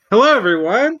Hello,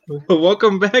 everyone.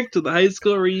 Welcome back to the High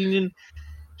School Reunion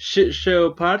Shit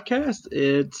Show podcast.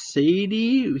 It's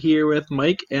Sadie here with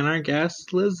Mike and our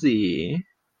guest, Lizzie.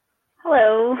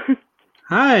 Hello.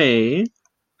 Hi.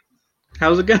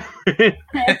 How's it going? It's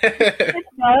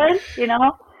good,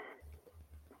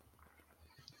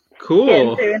 Cool.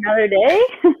 getting through another day.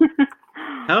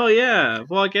 Hell yeah.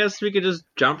 Well, I guess we could just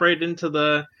jump right into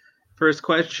the first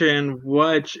question,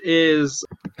 which is,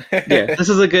 this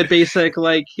is a good basic,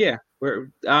 what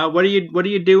are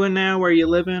you doing now? Where are you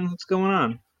living? What's going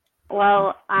on?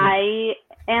 Well, I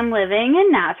am living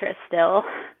in Natchez still.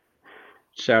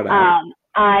 Shout out.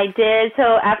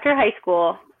 So after high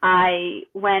school, I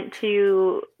went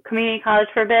to community college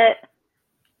for a bit.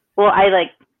 Well, I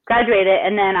graduated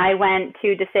and then I went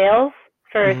to DeSales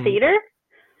for theater.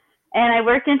 And I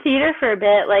worked in theater for a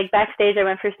bit, backstage I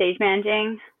went for stage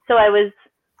managing. So I was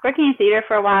working in theater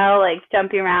for a while,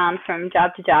 jumping around from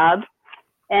job to job.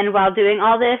 And while doing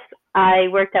all this, I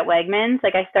worked at Wegmans.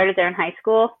 I started there in high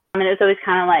school. And it was always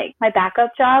kind of my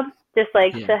backup job, just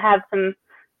to have some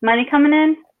money coming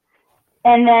in.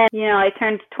 And then, I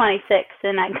turned 26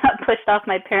 and I got pushed off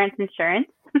my parents' insurance.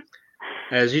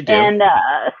 As you do. And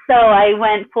so I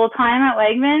went full-time at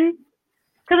Wegmans.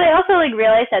 Because I also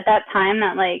realized at that time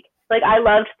that I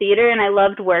loved theater and I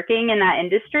loved working in that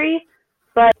industry.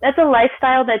 But that's a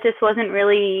lifestyle that just wasn't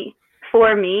really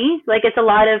for me. It's a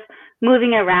lot of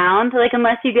moving around.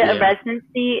 Unless you get a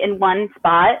residency in one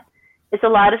spot, it's a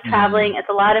lot of traveling. It's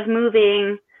a lot of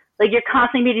moving. You're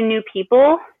constantly meeting new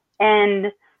people.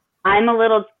 And I'm a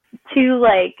little too,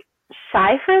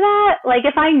 shy for that.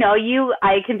 If I know you,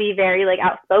 I can be very,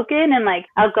 outspoken and,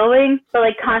 outgoing.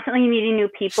 But, constantly meeting new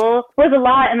people was a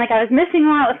lot. And, I was missing a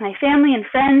lot with my family and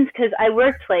friends because I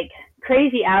worked,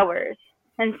 crazy hours.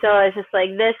 And so I was just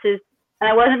and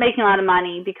I wasn't making a lot of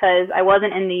money because I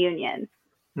wasn't in the union.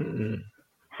 Mm-hmm.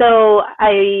 So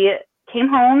I came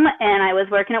home and I was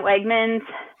working at Wegmans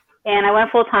and I went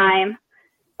full time.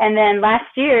 And then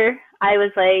last year I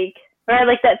was the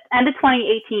end of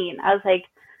 2018, I was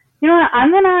you know what,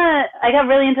 I got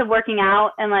really into working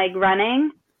out and running.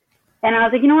 And I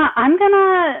was you know what, I'm going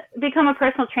to become a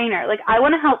personal trainer. I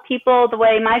want to help people the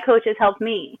way my coaches helped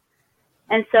me.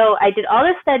 And so I did all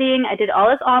this studying. I did all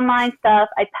this online stuff.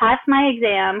 I passed my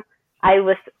exam. I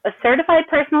was a certified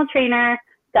personal trainer,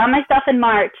 got my stuff in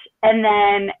March, and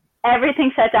then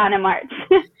everything shut down in March.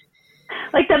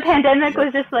 The pandemic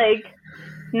was just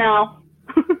no.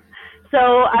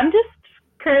 So I'm just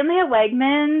currently at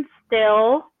Wegmans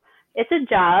still. It's a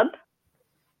job.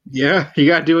 Yeah, you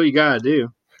got to do what you got to do.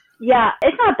 Yeah,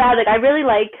 it's not bad. I really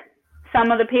like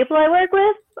some of the people I work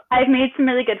with. I've made some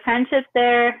really good friendships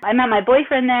there. I met my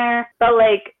boyfriend there. But,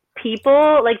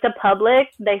 people, the public,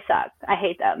 they suck. I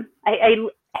hate them. I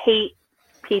hate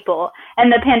people.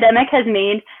 And the pandemic has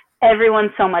made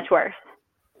everyone so much worse.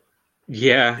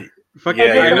 Yeah.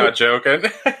 You're not joking.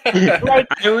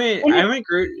 I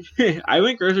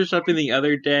went grocery shopping the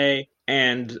other day,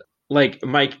 and,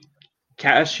 my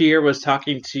cashier was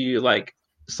talking to,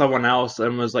 someone else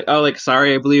and was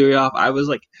sorry, I blew you off. I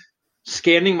was,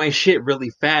 scanning my shit really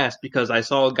fast because I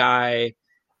saw a guy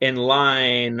in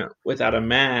line without a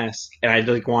mask, and I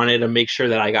wanted to make sure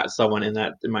that I got someone in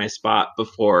my spot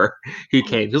before he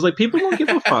came. Because people don't give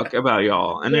a fuck about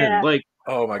y'all, and then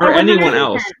oh my God, or anyone 100%.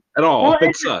 else at all. Well,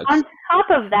 it sucks. On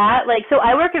top of that, so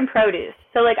I work in produce,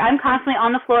 so I'm constantly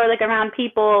on the floor, around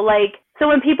people. So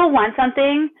when people want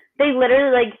something, they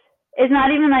literally it's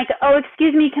not even oh,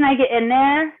 excuse me, can I get in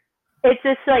there? It's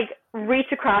just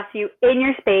reach across you in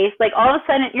your space. All of a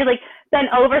sudden you're bent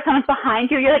over, someone's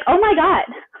behind you. You're oh my God,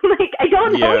 I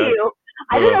don't know you.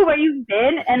 I don't know where you've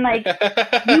been. And you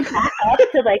back up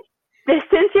to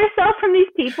distance yourself from these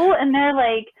people, and they're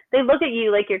they look at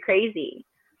you you're crazy.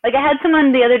 I had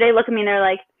someone the other day look at me and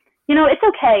they're it's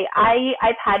okay.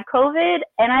 I've had COVID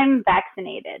and I'm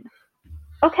vaccinated.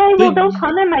 Okay, well, don't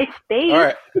come in my space. All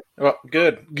right. Well,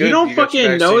 good. You don't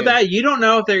fucking know that. You don't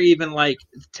know if they're even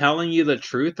telling you the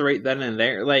truth right then and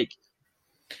there.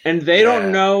 And they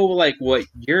don't know what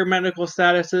your medical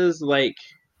status is.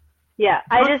 Yeah,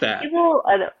 people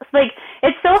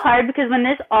it's so hard because when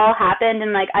this all happened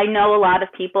and I know a lot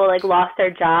of people lost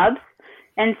their jobs,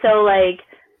 and so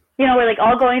we're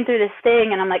all going through this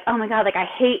thing, and I'm oh my God, I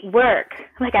hate work,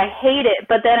 I hate it.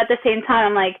 But then at the same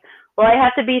time, I'm well, I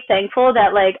have to be thankful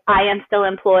that I am still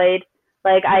employed.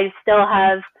 I still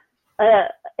have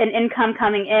an income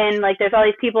coming in. There's all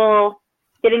these people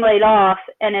getting laid off,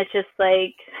 and it's just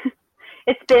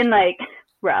it's been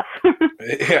rough.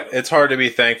 Yeah, it's hard to be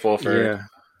thankful for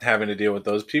having to deal with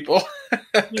those people.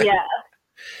 Yeah.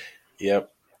 Yep.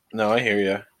 No, I hear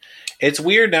you. It's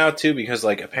weird now too because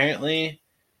apparently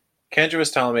Kendra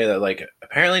was telling me that like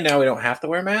apparently now we don't have to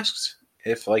wear masks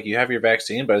if like you have your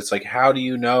vaccine, but it's like how do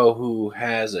you know who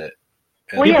has it?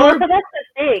 Well, yeah, well, so that's the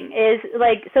thing is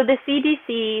like, so the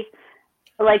CDC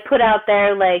like put out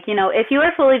there like, you know, if you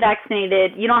are fully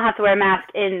vaccinated, you don't have to wear a mask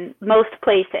in most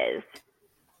places.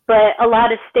 But a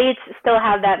lot of states still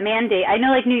have that mandate. I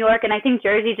know like New York and I think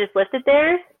Jersey just lifted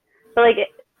theirs, but like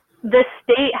the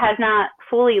state has not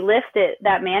fully lifted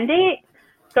that mandate.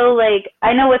 So like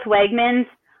I know with Wegmans,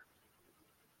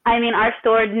 I mean, our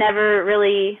store never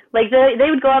really, like,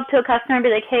 they would go up to a customer and be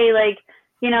like, hey, like,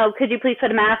 you know, could you please put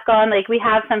a mask on? Like, we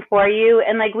have some for you.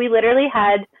 And, like, we literally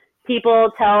had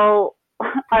people tell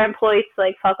our employees to,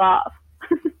 like, fuck off.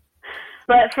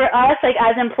 But for us, like,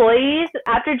 as employees,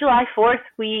 after July 4th,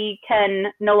 we can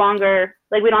no longer,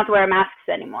 like, we don't have to wear masks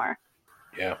anymore.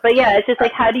 Yeah. But, yeah, it's just,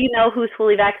 like, how do you know who's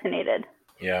fully vaccinated?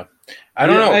 Yeah. I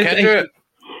don't know. Kendra...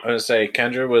 I was going to say,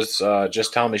 Kendra was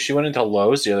just telling me she went into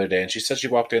Lowe's the other day and she said she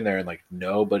walked in there and like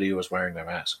nobody was wearing their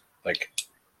mask. Like,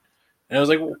 and I was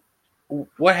like,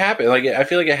 what happened? Like, I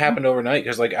feel like it happened overnight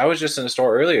because like I was just in the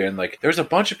store earlier and like there was a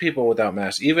bunch of people without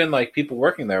masks. Even like people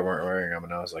working there weren't wearing them.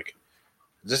 And I was like,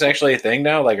 is this actually a thing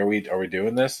now? Like, are we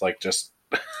doing this? Like, just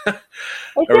I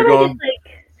feel like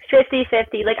it's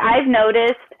like 50-50. Like, I've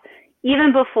noticed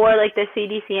even before like the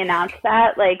CDC announced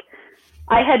that, like,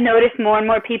 I had noticed more and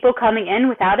more people coming in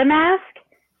without a mask.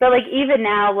 But, like, even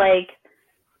now, like,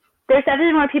 there's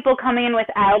definitely more people coming in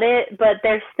without it, but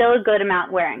there's still a good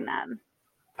amount wearing them.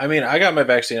 I mean, I got my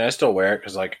vaccine. I still wear it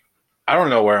because, like, I don't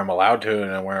know where I'm allowed to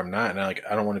and where I'm not. And, like,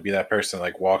 I don't want to be that person that,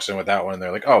 like, walks in without one and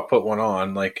they're like, oh, put one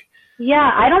on. Like,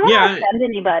 yeah, I don't want to offend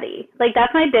anybody. Like,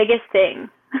 that's my biggest thing.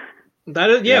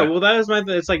 That is, yeah, well, that is my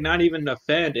thing. It's, like, not even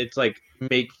offend. It's, like,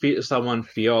 make someone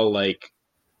feel like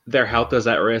their health is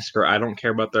at risk or I don't care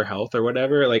about their health or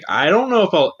whatever. Like, I don't know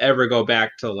if I'll ever go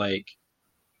back to, like,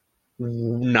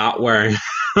 not wearing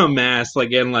a mask,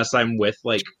 like, unless I'm with,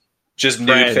 like, just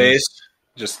friends. Nude face,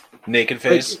 just naked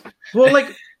face. Like, well,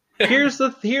 like, here's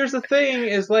the thing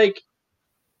is, like,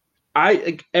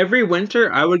 every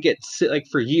winter I would get sick, like,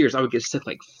 for years I would get sick,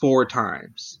 like, 4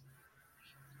 times.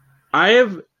 I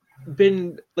have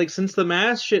been, like, since the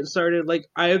mask shit started, like,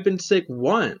 I have been sick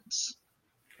once.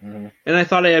 Mm-hmm. And I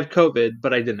thought I had COVID,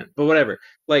 but I didn't. But whatever.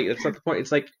 Like, that's not the point.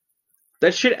 It's like,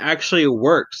 that shit actually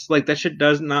works. Like, that shit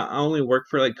does not only work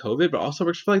for, like, COVID, but also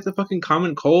works for, like, the fucking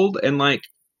common cold. And, like,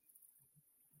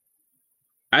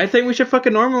 I think we should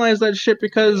fucking normalize that shit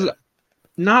because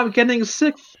not getting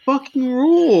sick fucking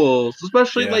rules.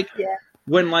 Especially,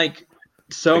 when, like,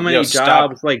 so many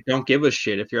jobs, like, don't give a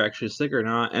shit if you're actually sick or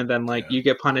not. And then, like, you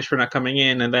get punished for not coming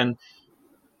in. And then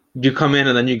you come in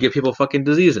and then you give people fucking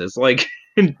diseases. Like...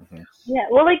 Yeah,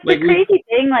 well, like, the crazy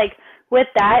thing, like, with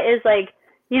that is, like,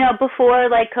 you know, before,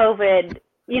 like, COVID,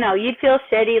 you know, you'd feel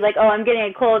shitty, like, oh, I'm getting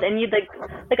a cold, and you'd, like,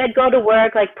 I'd go to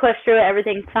work, like, push through it,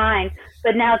 everything's fine,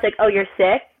 but now it's like, oh, you're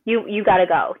sick? You gotta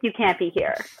go. You can't be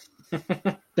here.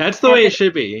 That's the way it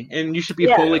should be, and you should be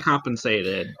fully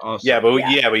compensated, also. Yeah,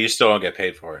 but you still don't get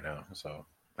paid for it now, so...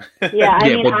 Yeah, I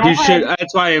mean, but you should.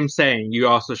 That's why I'm saying you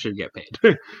also should get paid.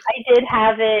 I did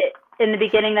have it in the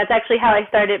beginning. That's actually how I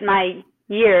started my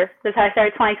year. That's how I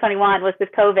started 2021 was with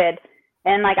COVID,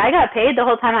 and like I got paid the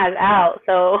whole time I was out.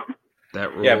 So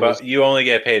that rules. Yeah, but you only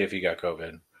get paid if you got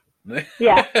COVID.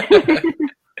 Yeah.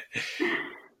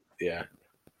 Yeah.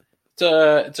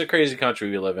 It's a crazy country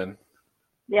we live in.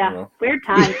 Yeah, weird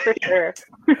times for sure.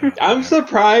 I'm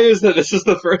surprised that this is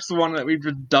the first one that we've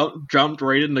jumped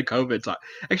right into COVID talk.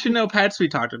 Actually, no, Pats, we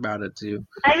talked about it too.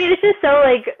 I mean, it's just so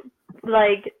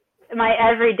like my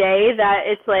everyday that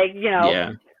it's like, you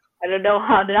know, I don't know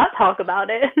how to not talk about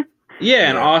it. Yeah,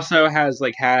 and also has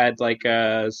like had like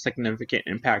a significant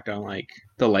impact on like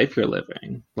the life you're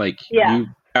living. Like you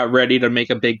got ready to make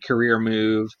a big career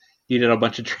move, you did a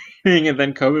bunch of training, and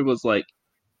then COVID was like,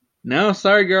 no,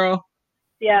 sorry, girl.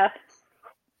 Yeah.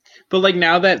 But, like,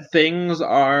 now that things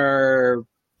are...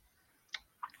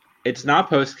 It's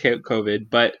not post-COVID,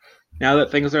 but now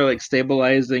that things are, like,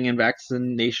 stabilizing and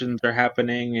vaccinations are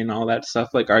happening and all that stuff,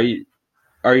 like, are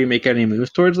you making any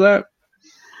moves towards that?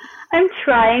 I'm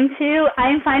trying to.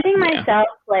 I'm finding myself,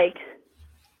 like,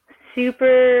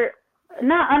 super...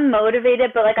 Not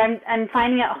unmotivated, but, like, I'm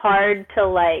finding it hard to,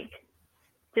 like,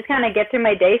 just kind of get through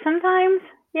my day sometimes.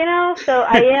 You know, so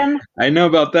I am... I know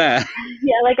about that.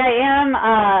 Yeah, like, I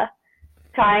am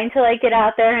trying to, like, get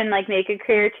out there and, like, make a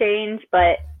career change,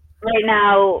 but right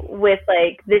now, with,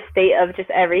 like, this state of just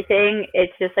everything,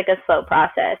 it's just, like, a slow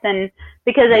process, and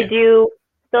because I do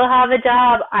still have a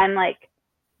job, I'm, like,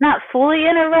 not fully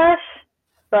in a rush,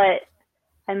 but,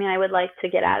 I mean, I would like to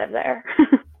get out of there.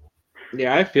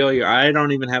 Yeah, I feel you. I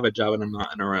don't even have a job, and I'm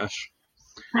not in a rush.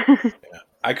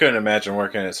 I couldn't imagine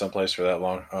working at some place for that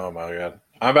long. Oh my god!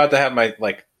 I'm about to have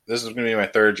this is going to be my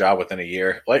third job within a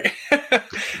year. Like,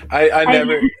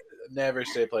 I never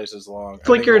stay places long. It's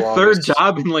like your third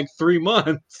job in like 3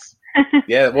 months.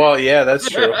 Yeah, well, yeah, that's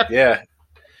true. Yeah,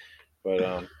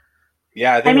 but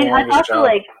yeah, I think the longest also job,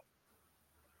 like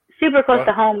super close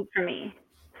to home for me.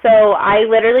 So I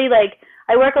literally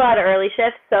I work a lot of early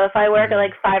shifts. So if I work at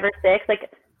like 5 or 6, like if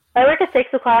I work at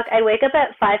 6 o'clock, I wake up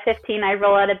at 5:15. I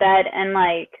roll out of bed and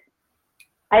like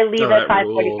I leave at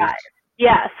 5:45.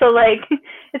 Yeah, so like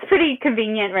it's pretty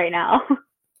convenient right now.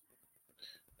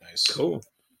 Nice, cool.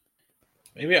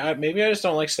 Maybe I just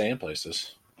don't like staying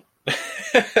places.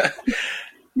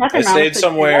 I stayed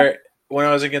somewhere when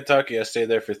I was in Kentucky. I stayed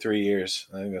there for 3 years.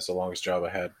 I think that's the longest job I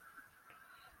had.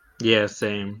 Yeah,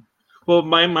 same. Well,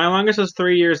 my longest was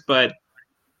 3 years, but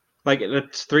like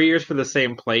it's 3 years for the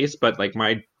same place, but like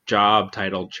my job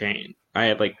title changed. I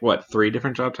had like 3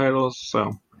 different job titles,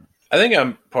 so I think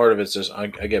I'm part of it's just I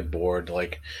get bored.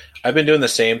 Like I've been doing the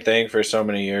same thing for so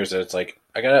many years that it's like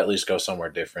I gotta at least go somewhere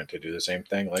different to do the same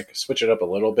thing. Like switch it up a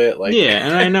little bit. Like yeah,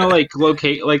 and I know like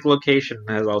location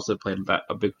has also played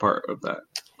a big part of that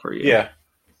for you. Yeah.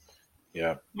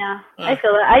 I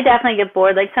feel it. I definitely get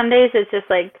bored. Like some days it's just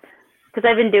like because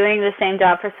I've been doing the same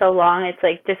job for so long, it's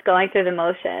like just going through the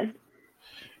motion.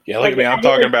 Yeah, look at me. I'm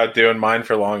talking about doing mine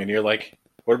for long, and you're like,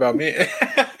 what about me?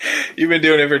 You've been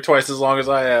doing it for twice as long as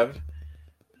I have.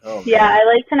 Oh, yeah, I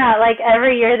like to know. Like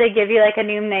every year they give you like a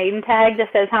new name tag that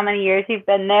says how many years you've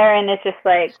been there, and it's just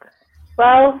like,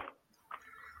 well,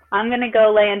 I'm gonna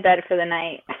go lay in bed for the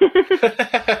night.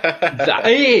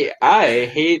 I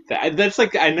hate that. That's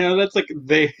like I know that's like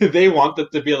they want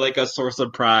that to be like a source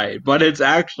of pride, but it's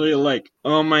actually like,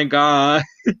 oh my god.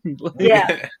 Like,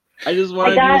 yeah. I just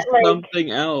want to do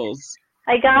something else.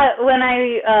 I got when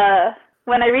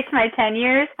I reached my 10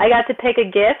 years, I got to pick a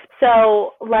gift.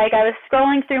 So like I was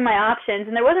scrolling through my options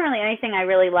and there wasn't really anything I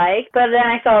really liked, but then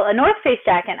I saw a North Face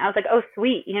jacket and I was like, oh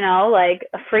sweet, like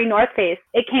a free North Face.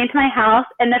 It came to my house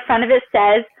and the front of it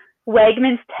says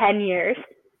Wegmans 10 years.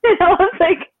 And I was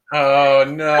like, oh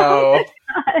no.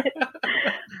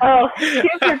 Oh,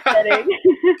 super fitting.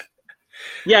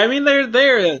 Yeah, I mean,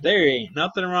 there ain't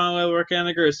nothing wrong with working at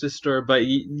a grocery store, but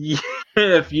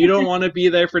if you don't want to be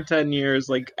there for 10 years,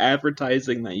 like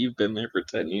advertising that you've been there for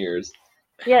 10 years.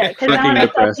 Yeah, because now when I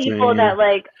tell people that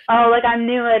like, oh, like I'm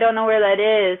new, I don't know where that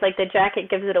is, like the jacket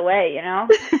gives it away,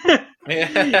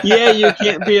 Yeah, you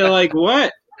can't be like,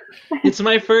 what? It's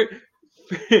my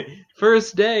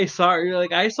first day. Sorry,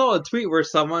 like I saw a tweet where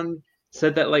someone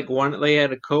said that like they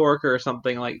had a coworker or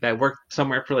something like that worked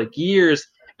somewhere for like years.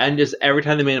 And just every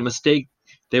time they made a mistake,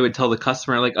 they would tell the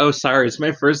customer, like, oh, sorry, it's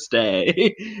my first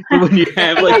day. When you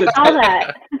have, like,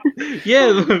 that.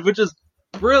 Yeah, which is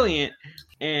brilliant.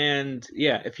 And,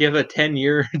 yeah, if you have a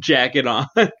 10-year jacket on,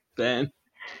 then...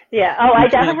 Yeah, oh, I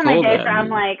definitely have my days where I'm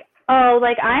like, oh,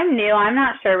 like, I'm new. I'm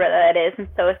not sure where that is. I'm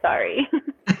so sorry.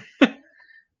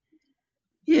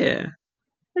 Yeah.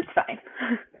 It's fine.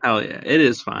 Hell yeah, it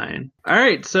is fine. All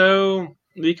right, so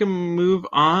we can move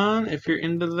on if you're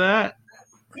into that.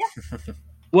 Yeah.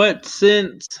 What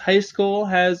since high school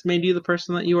has made you the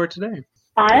person that you are today?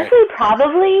 Honestly,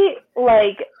 probably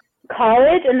like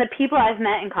college and the people I've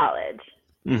met in college.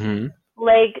 Mm-hmm.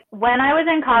 Like when I was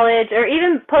in college or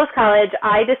even post-college,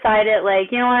 I decided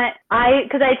like, you know what,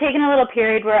 because I had taken a little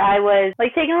period where I was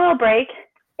like taking a little break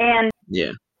and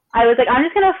yeah, I was like, I'm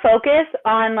just going to focus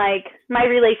on like my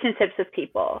relationships with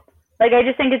people. Like, I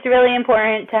just think it's really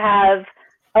important to have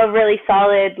a really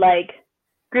solid like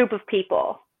group of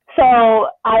people. So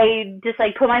I just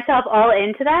like put myself all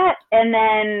into that. And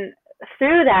then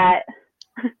through that,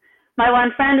 my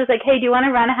one friend was like, hey, do you want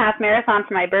to run a half marathon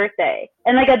for my birthday?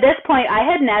 And like at this point, I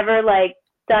had never like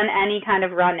done any kind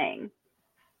of running.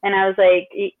 And I was like,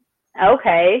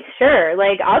 okay, sure.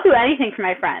 Like I'll do anything for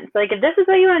my friends. Like if this is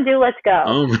what you want to do, let's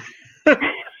go.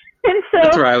 And so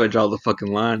that's where I would draw the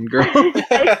fucking line, girl.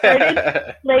 I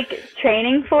started like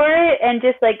training for it and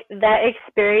just like that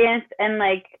experience and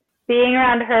like being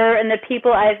around her and the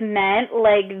people I've met,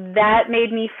 like that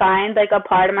made me find like a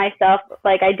part of myself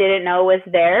like I didn't know was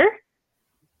there.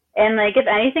 And like if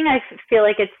anything, I feel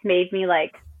like it's made me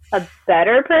like a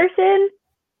better person.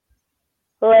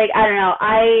 Like I don't know,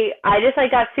 I just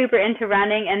like got super into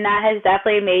running and that has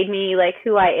definitely made me like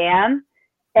who I am.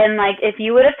 And like if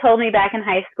you would have told me back in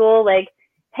high school like,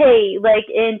 hey, like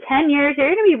in 10 years you're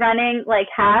gonna be running like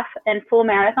half and full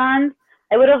marathons,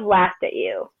 I would have laughed at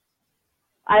you.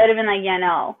 I would have been like, yeah,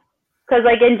 no. Because,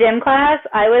 like, in gym class,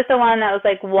 I was the one that was,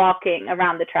 like, walking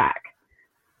around the track.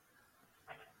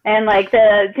 And, like,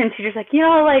 the gym teacher's like,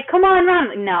 like, come on, run.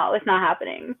 Like, no, it's not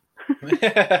happening.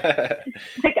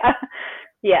 Like,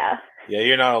 yeah. Yeah,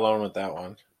 you're not alone with that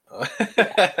one.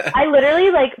 I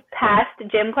literally like passed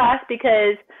gym class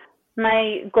because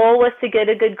my goal was to get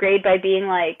a good grade by being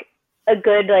like a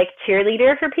good like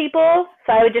cheerleader for people.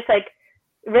 So I would just like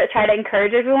try to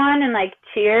encourage everyone and like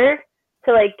cheer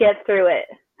to like get through it.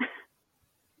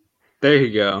 There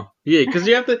you go. Yeah, because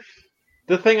you have to.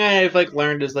 The thing I've like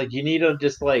learned is like you need to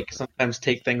just like sometimes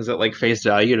take things at like face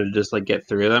value to just like get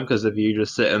through them. Because if you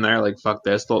just sit in there like fuck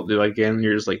this, don't do it again,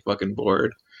 you're just like fucking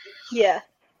bored. Yeah.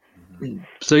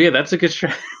 So yeah, that's a good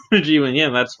strategy. And yeah,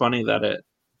 that's funny that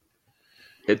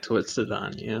it twisted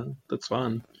on you. That's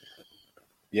fun.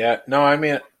 Yeah, no, I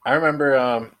mean, I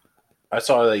remember I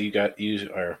saw that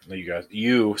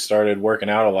you started working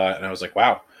out a lot, and I was like,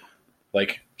 wow,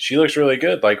 like she looks really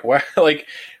good. Like, why, like,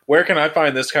 where can I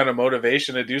find this kind of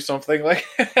motivation to do something like?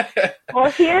 Well,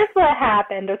 here's what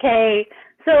happened. Okay,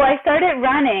 so I started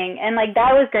running, and like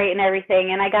that was great and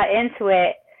everything, and I got into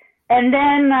it, and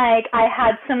then like I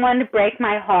had someone break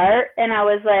my heart, and I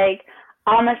was like,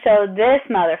 I'm gonna show this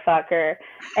motherfucker.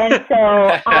 And so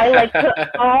I like put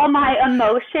all my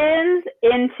emotions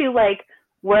into like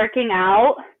working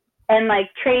out and like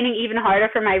training even harder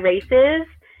for my races.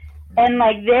 And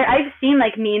like I've seen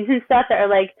like memes and stuff that are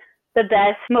like the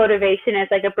best motivation is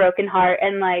like a broken heart,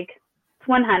 and like it's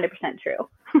 100% true.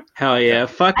 Hell yeah,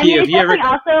 fuck I you. mean, If you ever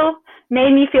also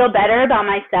made me feel better about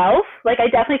myself. Like I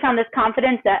definitely found this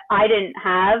confidence that I didn't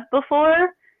have before.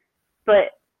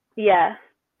 But yeah.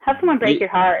 Have someone break your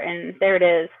heart, and there it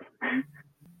is.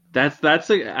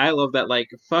 I love that. Like,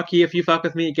 fuck you if you fuck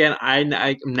with me again. I'm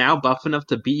now buff enough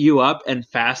to beat you up and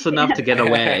fast enough to get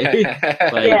away.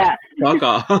 Like, yeah. Fuck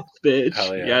off, bitch.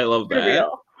 Hell yeah. Yeah, I love that.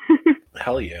 Real.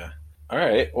 Hell yeah. All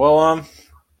right. Well,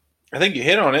 I think you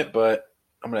hit on it, but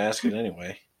I'm gonna ask it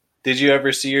anyway. Did you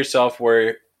ever see yourself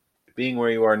being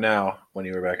where you are now when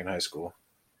you were back in high school?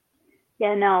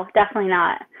 Yeah, no, definitely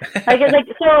not.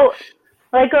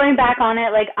 Like going back on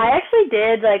it, like I actually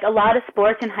did like a lot of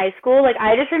sports in high school. Like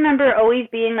I just remember always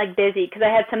being like busy because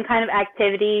I had some kind of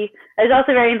activity. I was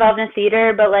also very involved in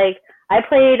theater, but like I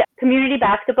played community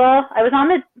basketball. I was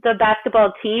on the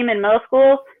basketball team in middle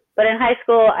school, but in high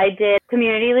school I did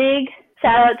community league.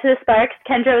 Shout out to the Sparks.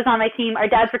 Kendra was on my team. Our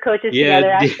dads were coaches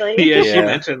together, actually. Yeah, she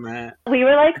mentioned that. We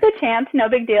were like the champs, no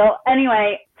big deal.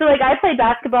 Anyway, so like I played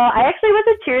basketball. I actually was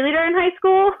a cheerleader in high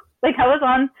school. Like I was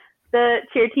on the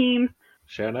cheer team.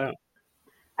 Shout out.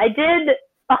 I did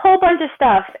a whole bunch of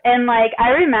stuff, and like I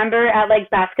remember at like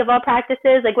basketball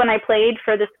practices, like when I played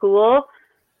for the school,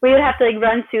 we would have to like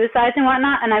run suicides and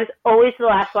whatnot, and I was always the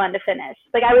last one to finish.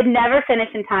 Like I would never finish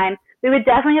in time. We would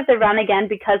definitely have to run again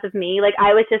because of me. Like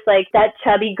I was just like that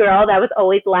chubby girl that was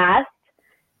always last.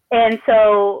 And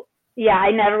so yeah,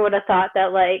 I never would have thought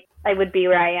that like I would be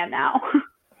where I am now.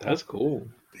 That's cool.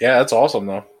 Yeah, that's awesome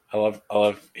though. I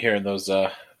love hearing those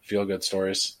feel good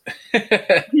stories.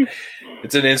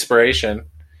 It's an inspiration.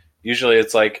 Usually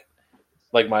it's like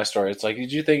my story. It's like,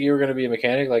 did you think you were going to be a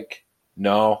mechanic? Like,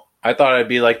 no, I thought I'd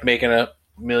be like making $1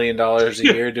 million a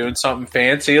year doing something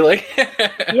fancy. Like,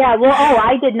 yeah, well,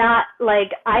 I did not,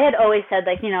 like, I had always said,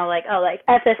 like, you know, like, oh, like,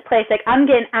 at this place, like, I'm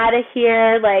getting out of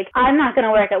here. Like, I'm not going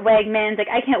to work at Wegmans. Like,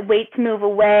 I can't wait to move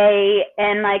away.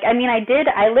 And, like, I mean, I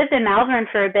lived in Malvern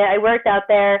for a bit. I worked out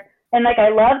there. And, like, I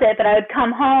loved it, but I would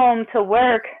come home to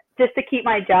work just to keep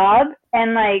my job.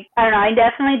 And, like, I don't know, I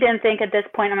definitely didn't think at this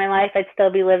point in my life I'd still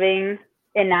be living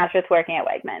in Nazareth working at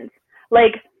Wegmans.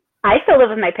 Like, I still live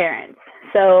with my parents.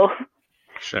 So,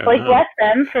 like, bless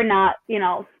them for not, you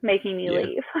know, making me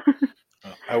leave.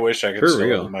 I wish I could still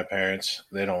live with my parents.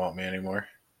 They don't want me anymore.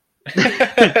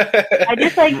 I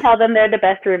just, like, tell them they're the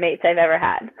best roommates I've ever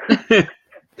had.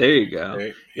 There you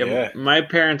go. Yeah. My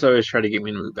parents always try to get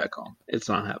me to move back home. It's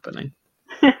not happening.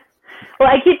 Well,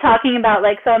 I keep talking about,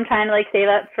 like, so I'm trying to, like, save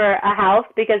up for a house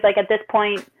because, like, at this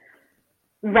point,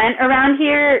 rent around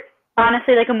here,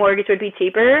 honestly, like, a mortgage would be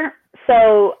cheaper.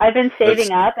 So I've been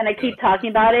saving up, and I keep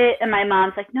talking about it, and my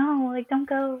mom's like, no, like, don't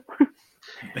go.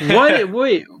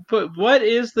 But what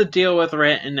is the deal with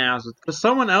rent in Nazareth? Because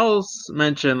someone else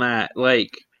mentioned that,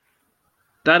 like,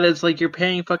 that is, like, you're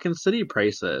paying fucking city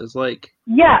prices, like.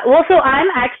 Yeah, well, so I'm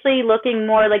actually looking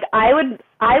more, like, I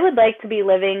would like to be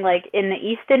living, like, in the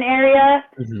Easton area.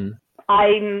 Mm-hmm.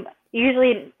 I'm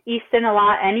usually in Easton a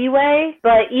lot anyway,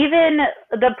 but even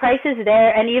the prices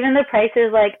there, and even the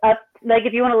prices, like, up, like,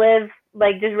 if you want to live,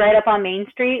 like, just right up on Main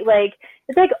Street, like,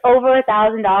 it's, like, over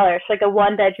 $1,000 for, like, a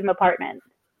one-bedroom apartment.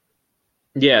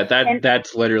 Yeah,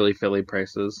 that's literally Philly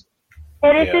prices.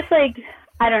 And it's just, like,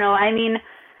 I don't know, I mean,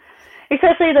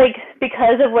 especially, like,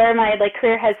 because of where my, like,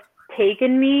 career has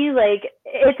taken me. Like,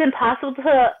 it's impossible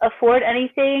to afford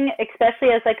anything, especially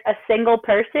as like a single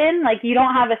person. Like, you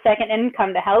don't have a second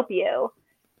income to help you.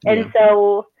 And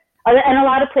so, and a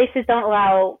lot of places don't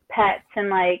allow pets, and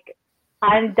like,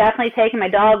 I'm definitely taking my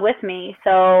dog with me.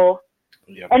 So,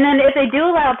 and then if they do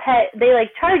allow a pet, they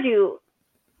like charge you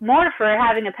more for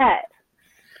having a pet.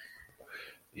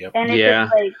 And it's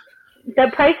just like, the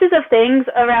prices of things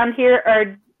around here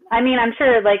are, I mean, I'm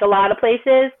sure like a lot of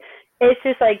places, it's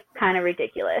just like kind of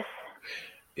ridiculous.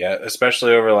 Yeah,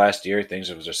 especially over the last year, things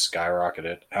have just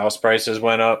skyrocketed. House prices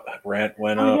went up, rent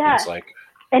went up. Yeah. It's like,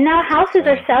 and now houses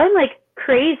are selling like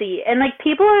crazy, and like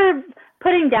people are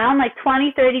putting down like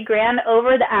 20, 30 grand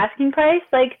over the asking price.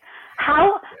 Like,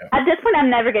 how at this point I'm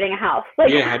never getting a house.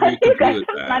 Like, how do you guys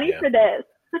have money for this?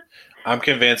 I'm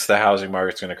convinced the housing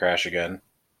market's going to crash again.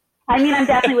 I mean, I'm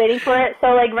definitely waiting for it. So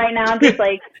like right now I'm just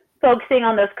like focusing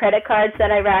on those credit cards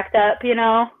that I racked up, you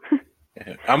know.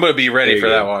 I'm going to be ready for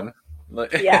that one.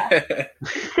 Yeah.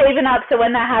 Saving up so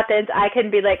when that happens, I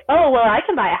can be like, oh, well, I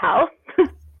can buy a house.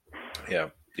 Yeah,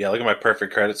 look at my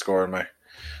perfect credit score and my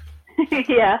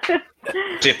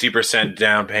 50%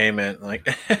 down payment. Like,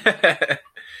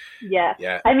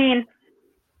 yeah. I mean,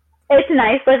 it's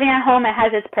nice living at home. It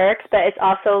has its perks, but it's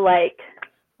also like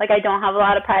I don't have a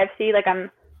lot of privacy. Like,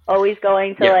 I'm always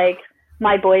going to like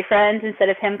my boyfriend's instead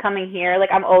of him coming here.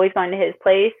 Like, I'm always going to his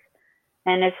place,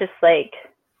 and it's just like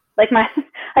I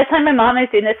was telling my mom I was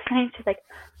doing this thing. She's like,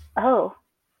 "Oh,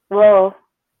 well,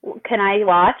 can I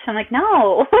watch?" I'm like,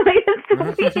 "No." Like, it's so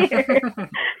weird.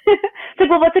 It's like,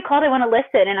 "Well, what's it called? I want to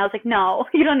listen." And I was like, "No,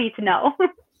 you don't need to know."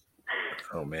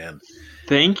 Oh man!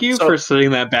 Thank you for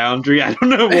setting that boundary. I don't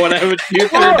know what I would do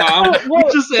for mom.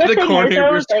 Just at the corner of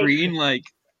your screen, like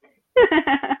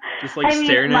just like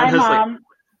staring at us. My mom,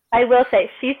 I will say,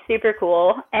 she's super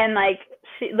cool, and like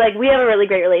we have a really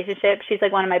great relationship. She's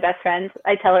like one of my best friends.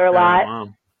 I tell her a lot.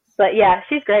 Wow. But yeah,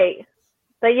 she's great.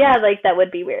 But yeah, like that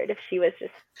would be weird if she was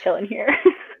just chilling here.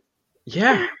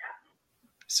 Yeah.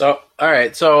 So, all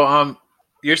right. So,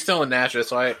 you're still in Nashville,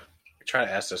 so I try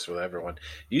to ask this with everyone.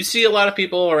 You see a lot of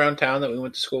people around town that we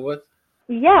went to school with?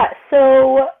 Yeah,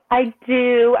 so I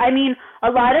do. I mean,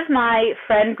 a lot of my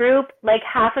friend group, like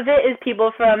half of it is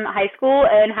people from high school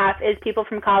and half is people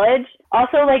from college.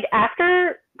 Also, like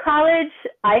after college,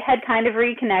 I had kind of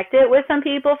reconnected with some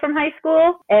people from high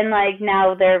school, and like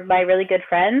now they're my really good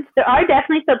friends. There are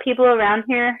definitely still people around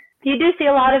here. You do see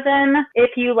a lot of them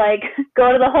if you like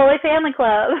go to the Holy Family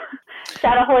Club.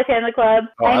 Shout out Holy Family Club.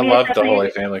 Oh, I love the Holy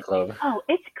Family Club. Oh,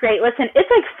 it's great. Listen, it's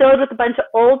like filled with a bunch of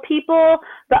old people,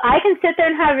 but I can sit there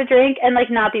and have a drink and like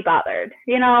not be bothered.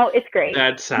 You know, it's great.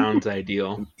 That sounds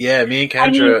ideal. Yeah, me and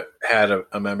Kendra had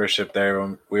a membership there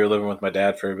when we were living with my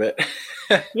dad for a bit.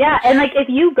 Yeah, and like if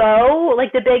you go,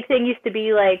 like the big thing used to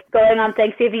be like going on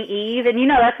Thanksgiving Eve, and you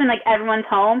know that's when like everyone's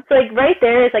home. So like right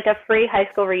there is like a free high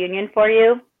school reunion for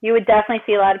you. You would definitely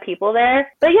see a lot of people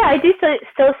there. But yeah, I do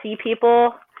still see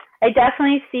people. I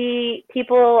definitely see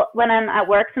people when I'm at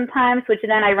work sometimes, which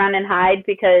then I run and hide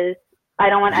because I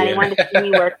don't want anyone to see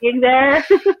me working there.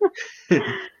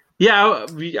 Yeah,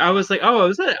 I was like,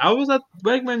 oh, I was at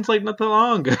Wegmans like not that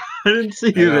long ago. I didn't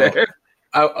see you there.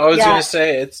 I was gonna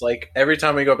say, it's like every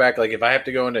time we go back, like if I have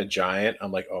to go into Giant,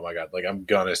 I'm like, oh my god, like I'm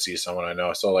gonna see someone I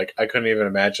know. So like I couldn't even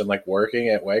imagine like working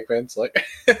at Wegmans. Like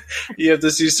you have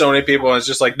to see so many people, and it's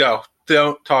just like, no,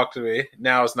 don't talk to me.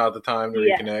 Now is not the time to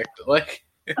reconnect. Like,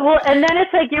 well, and then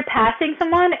it's like you're passing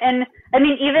someone, and I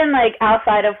mean, even like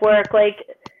outside of work, like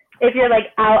if you're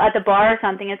like out at the bar or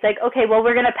something, it's like, okay, well,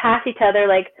 we're gonna pass each other.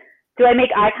 Like, do I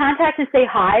make eye contact and say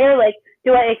hi, or like,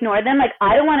 do I ignore them? Like,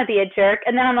 I don't want to be a jerk.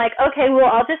 And then I'm like, okay, well,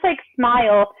 I'll just like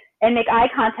smile and make eye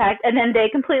contact, and then they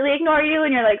completely ignore you,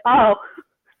 and you're like, oh,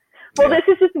 well, this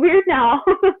is just weird now.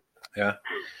 Yeah.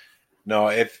 No,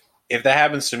 if that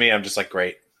happens to me, I'm just like,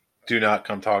 great. Do not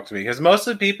come talk to me. Because most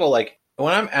of the people, like,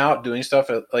 when I'm out doing stuff,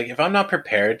 like, if I'm not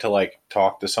prepared to, like,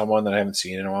 talk to someone that I haven't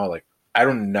seen in a while, like, I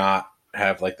do not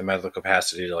have, like, the mental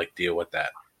capacity to, like, deal with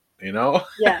that, you know?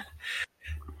 Yeah.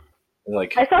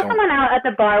 Like, I saw someone out at the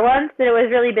bar once that it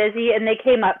was really busy, and they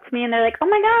came up to me and they're like, oh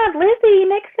my god, Lizzie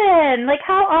Nixon, like,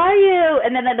 how are you?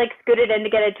 And then I like scooted in to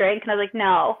get a drink, and I was like,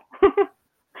 no.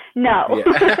 No.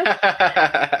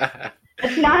 Yeah.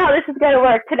 That's not how this is going to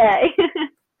work today.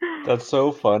 That's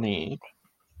so funny.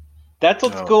 That's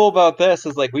what's cool about this,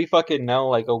 is like we fucking know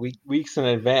like a weeks in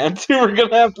advance who we're going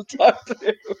to have to talk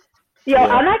to. Yo,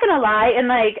 I'm not going to lie, and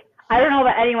like, I don't know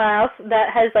about anyone else that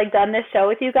has like done this show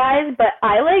with you guys, but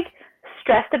I like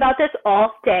stressed about this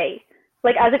all day.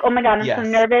 Like, I was like, oh my god, I'm so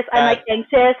nervous. I'm like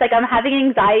anxious. Like, I'm having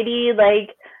anxiety.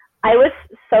 Like, I was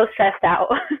so stressed out.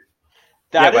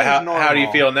 But how do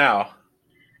you feel now?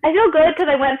 I feel good because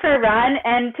I went for a run,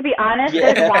 and to be honest,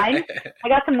 there's wine. I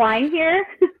got some wine here.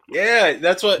 Yeah,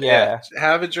 that's what. Yeah,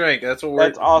 have a drink. That's what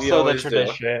That's also the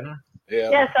tradition.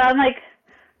 Yeah, so I'm like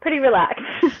pretty relaxed.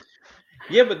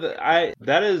 Yeah, but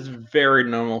that is very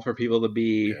normal for people to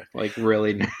be like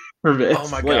really nervous. Oh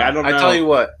my god! Like, I don't know. I tell you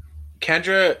what,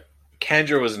 Kendra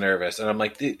was nervous, and I'm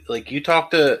like, you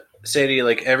talk to Sadie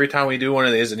like every time we do one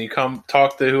of these, and you come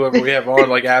talk to whoever we have on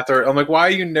like after. I'm like, why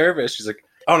are you nervous? She's like,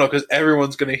 I don't know, because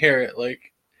everyone's gonna hear it. Like,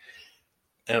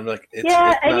 and I'm like, it's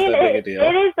not that big a deal.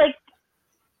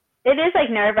 It is like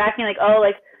nerve wracking. Like, oh,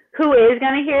 like who is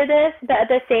gonna hear this? But at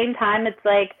the same time, it's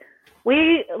like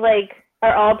we like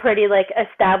are all pretty like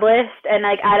established and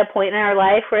like at a point in our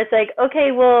life where it's like,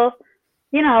 okay, well,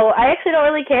 you know, I actually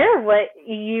don't really care what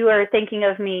you are thinking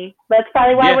of me. That's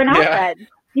probably why we're not friends.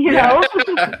 You know?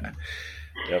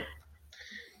 Yep.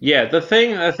 Yeah, the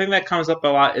thing that comes up a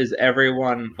lot is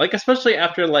everyone, like, especially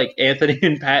after, like, Anthony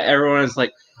and Pat, everyone is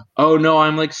like, oh, no,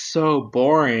 I'm, like, so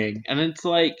boring. And it's,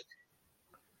 like,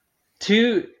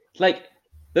 the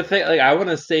thing, like, I want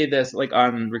to say this, like,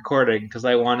 on recording, because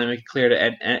I want to make it clear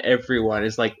to everyone,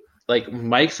 is, like,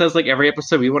 Mike says, like, every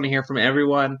episode, we want to hear from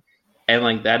everyone, and,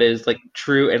 like, that is, like,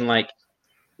 true, and, like,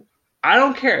 I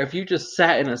don't care if you just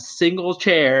sat in a single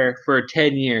chair for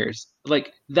 10 years.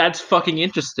 Like, that's fucking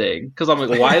interesting. Because I'm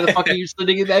like, why the fuck are you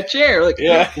sitting in that chair? Like,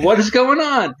 what is going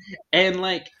on? And,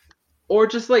 like, or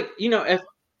just, like, you know, if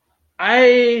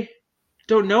I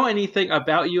don't know anything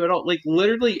about you at all, like,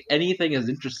 literally anything is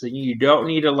interesting. You don't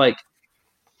need to, like,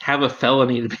 have a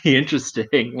felony to be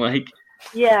interesting. Like,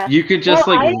 you could just,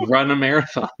 run a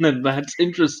marathon, and that's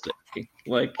interesting.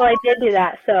 Like, well, I did do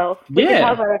that, so we can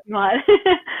talk about it if you want.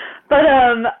 But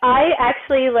I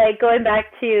actually, like, going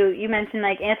back to, you mentioned,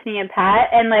 like, Anthony and Pat,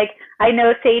 and, like, I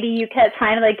know, Sadie, you kept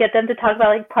trying to, like, get them to talk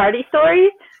about, like, party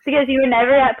stories, because you were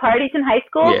never at parties in high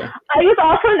school. Yeah. I was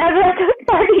also never at those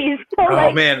parties. So,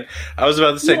 oh, man. I was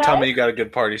about to say, tell me you got a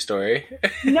good party story.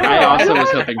 No, I also was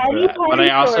hoping for that, but I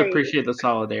also appreciate the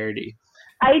solidarity.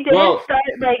 I didn't start,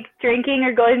 like, drinking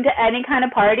or going to any kind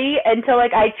of party until,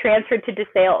 like, I transferred to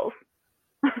DeSales.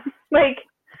 Like,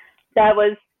 that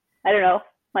was, I don't know,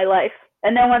 my life.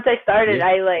 And then once I started,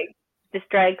 I, like, just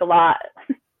drank a lot.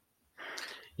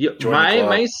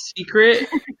 My secret,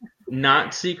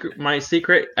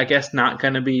 I guess not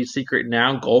going to be secret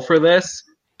now, goal for this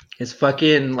is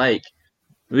fucking, like,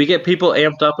 we get people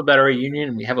amped up about our reunion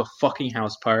and we have a fucking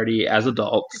house party as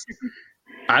adults.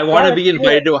 I want to be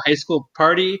invited to a high school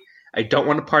party. I don't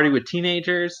want to party with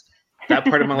teenagers. That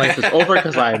part of my life is over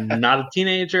because I'm not a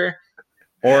teenager.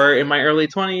 Or in my early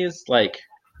 20s, like,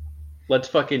 let's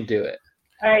fucking do it.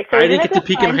 All right, so I didn't get to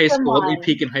peak in high school. Let me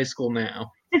peak in high school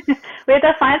now. We have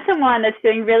to find someone that's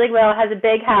doing really well, has a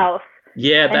big house.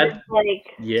 Yeah, let's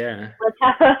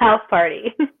have a house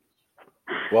party.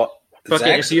 Well,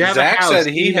 Zach said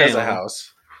he has a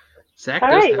house. Zach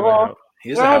does have a house. He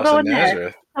has a house in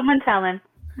Nazareth. Someone tell him.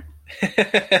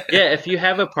 Yeah, if you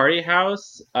have a party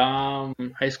house,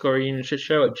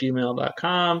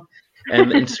 highschoolreunionshitshow@gmail.com.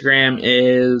 And the Instagram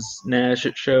is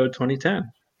NazShitShow2010.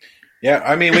 Yeah,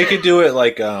 I mean, we could do it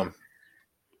like,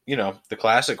 you know, the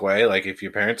classic way. Like, if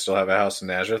your parents still have a house in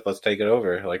Nazareth, let's take it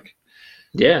over. Like,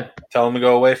 tell them to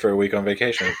go away for a week on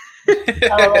vacation.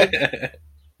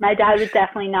 My dad would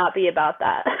definitely not be about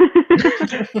that.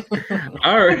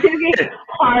 All right.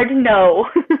 Hard no.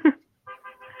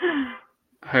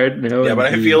 Hard no. Yeah,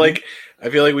 but I feel like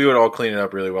we would all clean it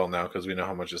up really well now because we know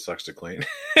how much it sucks to clean.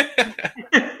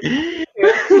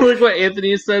 Like what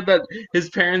Anthony said, that his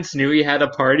parents knew he had a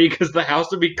party because the house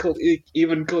would be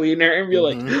even cleaner, and be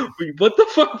like, what the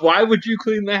fuck? Why would you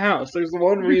clean the house? There's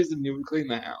one reason you would clean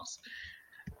the house.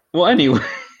 Well, anyway,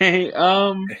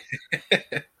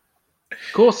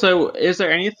 cool. So is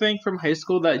there anything from high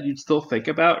school that you still think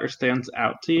about or stands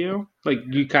out to you? Like,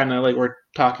 you kind of, like, were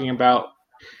talking about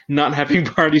not having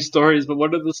party stories, but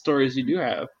what are the stories you do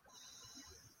have?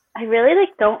 I really,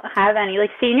 like, don't have any. Like,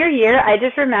 senior year, I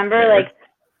just remember, like,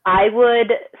 I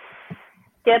would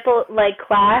skip, like,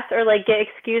 class or, like, get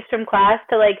excused from class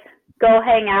to, like, go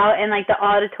hang out in, like, the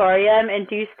auditorium and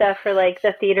do stuff for, like,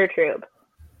 the theater troupe.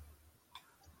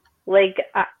 Like,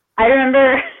 I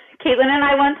remember Caitlin and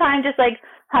I one time just, like,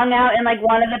 hung out in, like,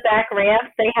 one of the back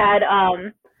ramps. They had,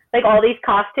 like, all these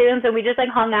costumes, and we just, like,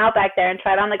 hung out back there and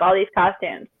tried on, like, all these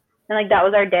costumes. And, like, that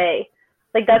was our day.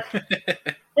 Like, that's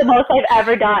the most I've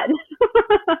ever done.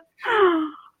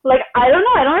 Like, I don't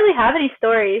know. I don't really have any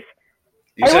stories.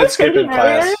 You said skipping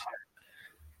class.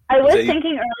 I was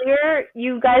thinking earlier,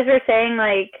 you guys were saying,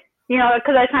 like, you know,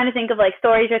 because I was trying to think of, like,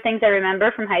 stories or things I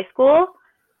remember from high school.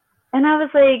 And I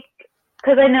was like,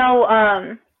 because I know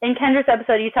in Kendra's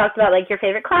episode, you talked about like your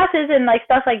favorite classes and like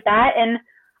stuff like that. And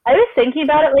I was thinking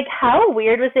about it, like how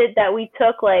weird was it that we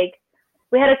took like,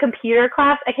 we had a computer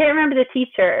class. I can't remember the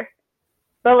teacher,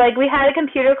 but like we had a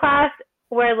computer class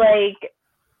where like,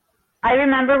 I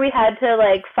remember we had to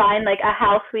like find like a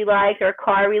house we liked or a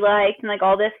car we liked and like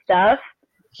all this stuff.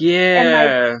 Yeah.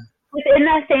 And, like, within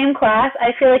that same class,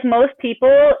 I feel like most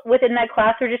people within that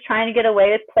class were just trying to get away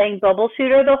with playing bubble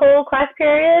shooter the whole class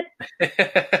period.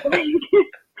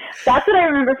 That's what I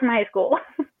remember from high school.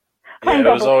 Yeah, it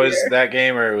was always that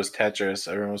game or it was Tetris.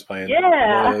 Everyone was playing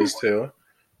one of those two.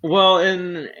 Well,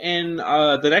 in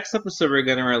the next episode we're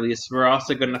going to release, we're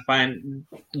also going to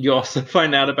you also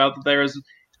find out about that there's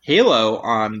Halo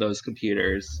on those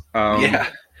computers. Yeah.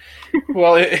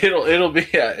 Well, it'll be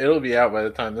out by the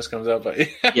time this comes out. But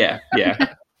yeah.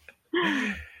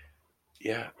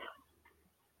 Yeah.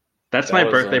 That's my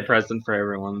birthday present for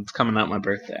everyone. It's coming out my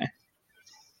birthday.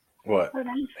 What?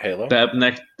 Halo? The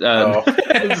next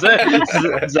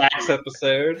Zach's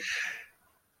episode.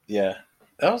 Yeah,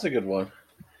 that was a good one.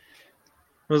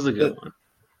 It was a good one.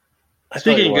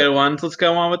 Speaking of good ones, let's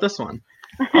go on with this one.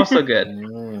 Also good.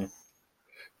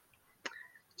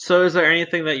 So is there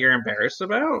anything that you're embarrassed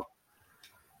about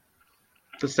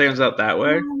that stands out that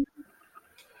way?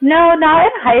 No, not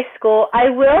in high school. I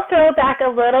will throw back a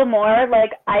little more.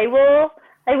 Like I will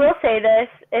say this,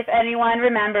 if anyone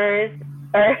remembers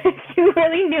or if you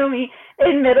really knew me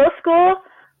in middle school,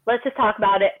 let's just talk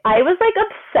about it. I was like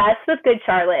obsessed with Good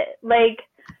Charlotte. Like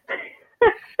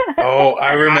oh,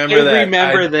 I remember that. I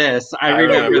remember that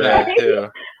too.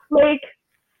 Like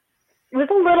it was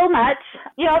a little much.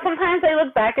 You know, sometimes I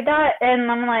look back at that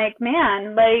and I'm like,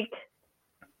 man, like,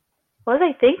 what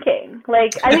was I thinking?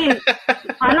 Like, I mean,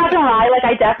 I'm not gonna lie, like,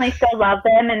 I definitely still love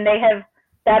them and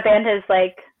that band has,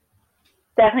 like,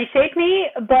 definitely shaped me,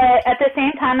 but at the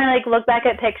same time, I, like, look back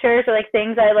at pictures or, like,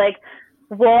 things I, like,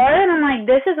 wore and I'm like,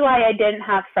 this is why I didn't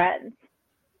have friends.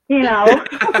 You know?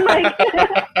 I'm like,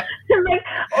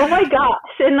 oh my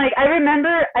gosh. And, like, I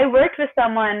remember I worked with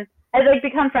someone, I'd like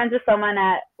become friends with someone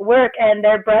at work and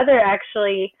their brother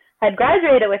actually had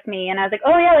graduated with me and I was like,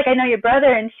 oh yeah, like I know your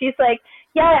brother, and she's like,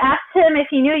 yeah, I asked him if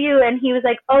he knew you and he was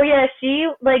like, oh yeah, she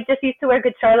like just used to wear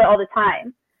Good Charlotte all the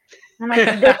time. And I'm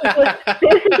like, this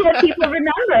is what people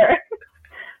remember.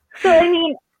 So I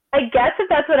mean, I guess if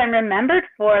that's what I'm remembered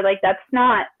for, like that's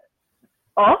not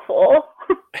awful.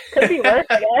 Could be worse,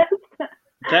 I guess.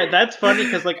 That's funny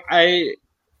because like I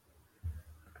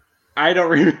don't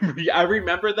remember. I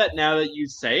remember that now that you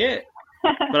say it,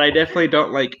 but I definitely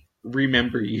don't like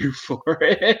remember you for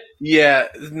it. Yeah,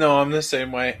 no, I'm the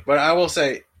same way. But I will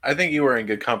say, I think you were in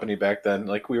good company back then.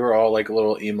 Like we were all like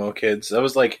little emo kids. That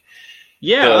was like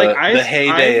the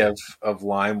heyday of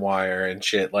LimeWire and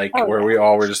shit. Like where we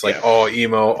all were just like, oh,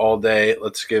 emo all day.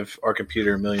 Let's give our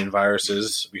computer a million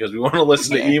viruses because we want to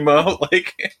listen to emo.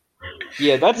 Like,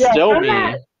 yeah, that's still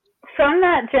me. From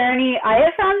that journey, I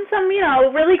have found some, you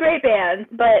know, really great bands,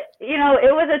 but, you know,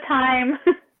 it was a time.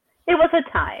 It was a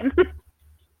time.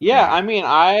 Yeah, I mean,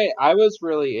 I was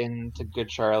really into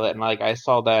Good Charlotte, and, like, I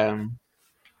saw them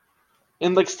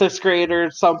in, like, 6th grade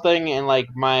or something, and, like,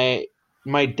 my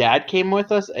dad came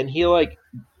with us, and he, like,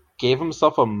 gave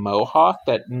himself a mohawk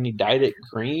and he dyed it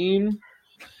green.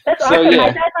 That's awesome. Yeah. My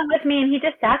dad went with me, and he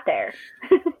just sat there.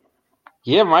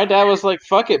 Yeah, my dad was like,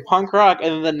 fuck it, punk rock.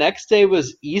 And then the next day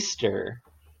was Easter.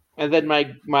 And then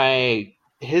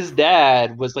his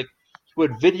dad was like, he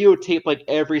would videotape like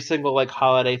every single like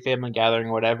holiday family gathering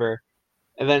or whatever.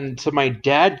 And then so my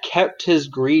dad kept his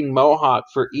green mohawk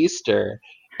for Easter.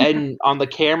 And on the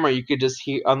camera, you could just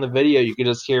hear, on the video, you could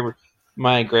just hear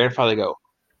my grandfather go,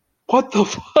 what the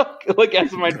fuck? Like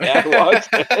as my dad walks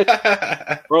in.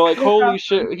 We're like, holy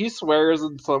shit, he swears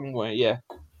in some way, yeah.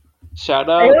 Shout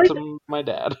out to my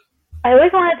dad. I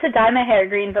always wanted to dye my hair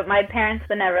green, but my parents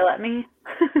would never let me.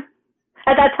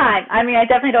 At that time. I mean, I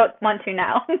definitely don't want to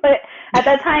now. But at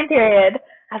that time period,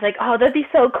 I was like, oh, that'd be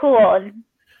so cool. And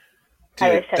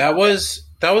dude, that was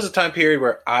a time period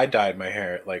where I dyed my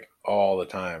hair, like, all the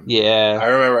time. Yeah. I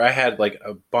remember I had, like,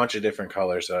 a bunch of different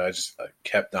colors, so I just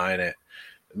kept dyeing it.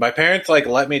 My parents, like,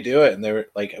 let me do it, and they were,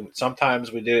 like,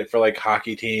 sometimes we did it for, like,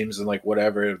 hockey teams and, like,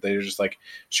 whatever. They were just like,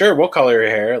 sure, we'll color your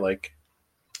hair. Like,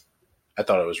 I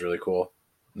thought it was really cool.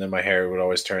 And then my hair would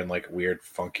always turn, like, weird,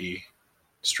 funky,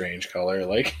 strange color,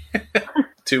 like,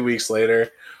 2 weeks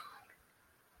later.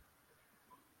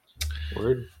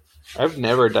 Weird. I've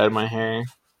never dyed my hair.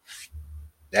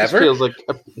 Never? It feels like,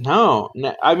 no.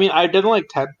 I mean, I did, like,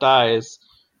 temp dyes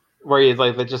where you,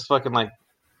 like, they just fucking, like,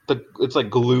 it's like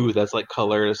glue that's like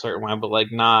colored a certain way, but like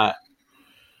not.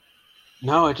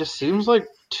 No, it just seems like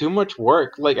too much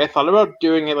work. Like, I thought about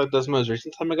doing it like this most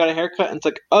recent time I got a haircut, and it's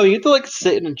like, oh, you have to like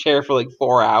sit in a chair for like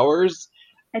 4 hours.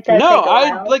 It does No, take a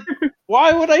while. like,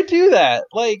 why would I do that?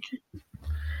 Like,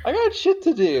 I got shit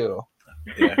to do.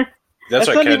 Yeah. That's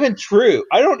not even true.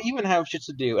 I don't even have shit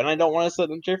to do, and I don't want to sit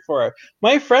in a chair for it.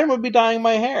 My friend would be dyeing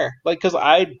my hair, like, because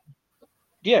I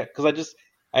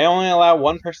only allow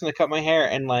one person to cut my hair,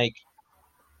 and like,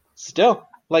 still,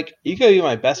 like, you could be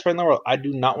my best friend in the world. I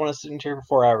do not want to sit in a chair for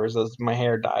 4 hours as my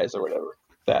hair dyes or whatever.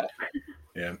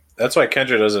 Yeah, that's why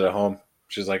Kendra does it at home.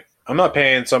 She's like, I'm not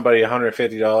paying somebody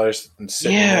 $150 and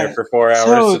sitting there for 4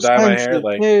 hours to dye my hair.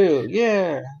 Like, too.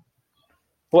 Yeah.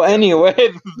 Well, anyway,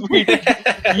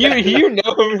 you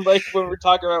know, like, when we're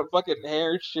talking about fucking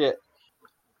hair shit.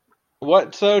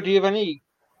 So, do you have any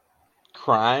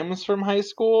crimes from high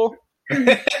school?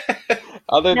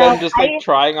 Other than just, like,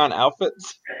 trying on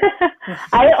outfits?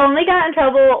 I only got in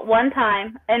trouble one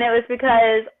time, and it was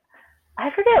because, I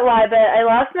forget why, but I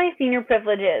lost my senior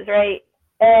privileges, right?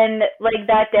 And, like,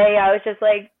 that day, I was just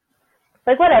like,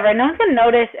 whatever, no one's gonna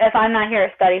notice if I'm not here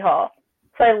at study hall.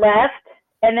 So I left.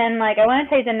 And then, like, I want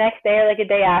to say the next day or, like, a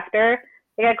day after,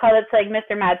 I got called up to, like,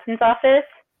 Mr. Madsen's office.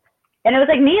 And it was,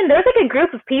 like, me and there was, like, a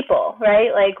group of people,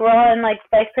 right? Like, we're all in, like,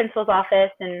 vice principal's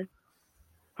office. And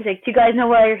he's like, do you guys know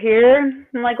why you're here?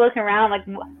 I'm, like, looking around, like,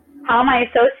 how am I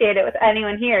associated with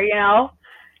anyone here, you know?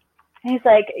 And he's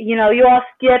like, you know, you all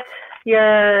skipped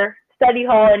your study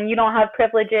hall and you don't have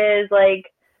privileges.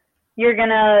 Like, you're going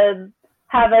to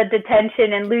have a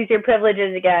detention and lose your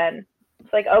privileges again.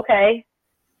 It's like, okay.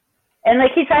 And,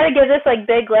 like, he tried to give this, like,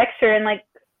 big lecture, and, like,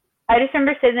 I just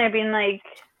remember sitting there being like,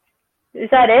 is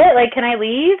that it? Like, can I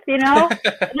leave, you know?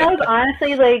 And that was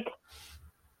honestly, like,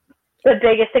 the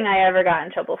biggest thing I ever got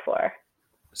in trouble for.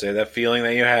 So that feeling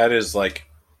that you had is, like,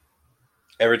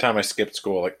 every time I skipped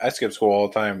school, like, I skip school all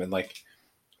the time, and, like,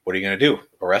 what are you going to do?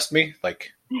 Arrest me?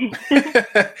 Like, what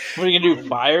are you going to do,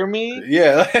 fire me?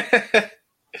 Yeah.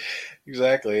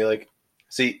 Exactly. Like,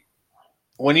 see,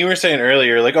 when you were saying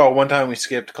earlier, like, oh, one time we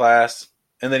skipped class,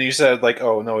 and then you said, like,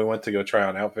 oh, no, we went to go try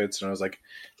on outfits, and I was like,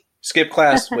 skip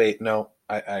class? Wait, no,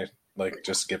 I like,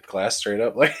 just skipped class straight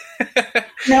up. Like,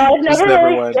 no, I've never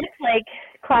really skipped, like,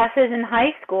 classes in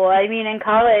high school. I mean, in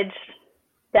college,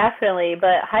 definitely,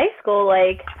 but high school,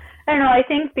 like, I don't know, I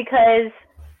think because,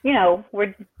 you know,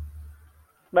 we're,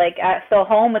 like, still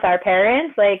home with our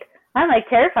parents, like, I'm, like,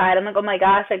 terrified. I'm like, oh, my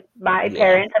gosh, like, my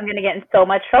parents, I'm going to get in so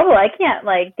much trouble. I can't,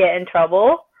 like, get in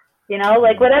trouble. You know,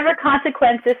 like, whatever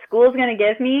consequences school's going to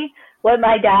give me, what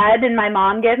my dad and my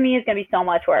mom give me is going to be so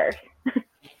much worse.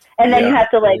 And then you have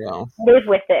to, like, live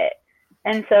with it.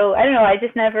 And so, I don't know, I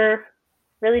just never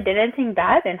really did anything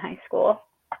bad in high school.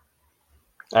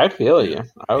 I feel you.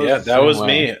 That was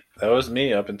me. That was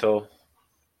me up until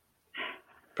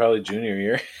probably junior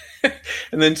year.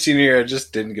 And then senior year, I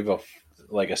just didn't give a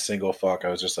single fuck. I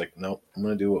was just like, nope, I'm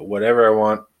going to do whatever I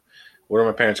want. What are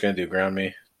my parents going to do? Ground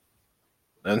me?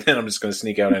 And then I'm just going to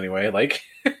sneak out anyway. Like,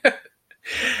 damn,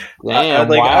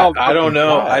 I don't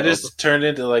know. Wild. I just turned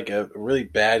into, like, a really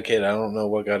bad kid. I don't know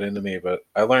what got into me, but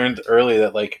I learned early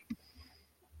that, like,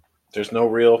 there's no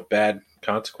real bad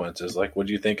consequences. Like, what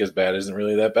you think is bad isn't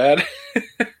really that bad.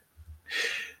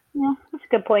 Yeah, that's a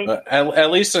good point. But at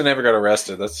least I never got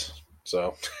arrested.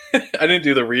 So I didn't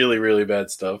do the really, really bad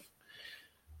stuff.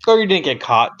 Or you didn't get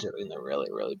caught doing the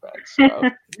really, really bad stuff.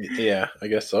 Yeah, I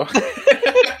guess so.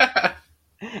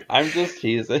 I'm just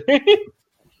teasing.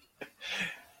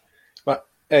 But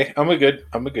hey, I'm a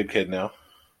good kid now.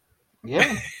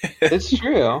 Yeah, it's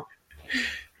true.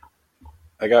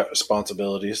 I got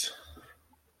responsibilities.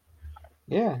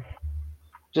 Yeah.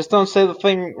 Just don't say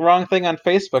the wrong thing on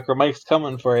Facebook, or Mike's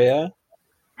coming for you.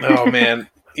 Oh man,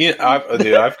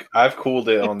 I've cooled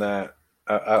it on that.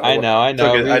 I know. I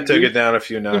took it down a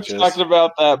few notches. We've talked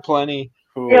about that plenty.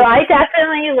 Cool. You know, I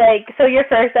definitely, like, so your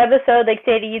first episode, like,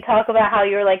 Sadie, you talk about how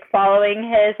you're, like, following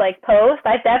his, like, post.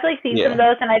 I've definitely seen some of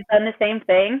those, and I've done the same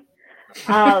thing.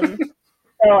 So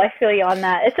I feel you on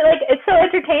that. It's, like, it's so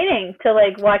entertaining to,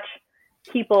 like, watch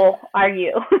people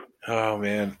argue. Oh,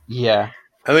 man. Yeah.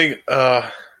 I think,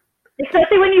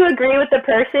 especially when you agree with the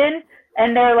person,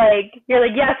 and they're like, you're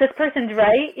like, yes, this person's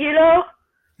right, you know?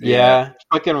 Yeah.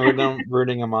 Fucking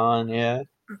rooting them on, yeah.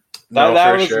 That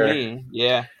was sure. Me,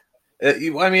 yeah.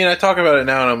 I mean, I talk about it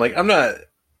now, and I'm like, I'm not,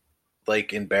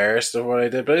 like, embarrassed of what I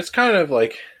did, but it's kind of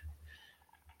like,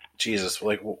 Jesus,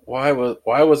 like, why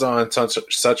was I on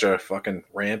such a fucking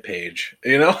rampage,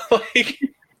 you know? Like,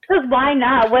 because why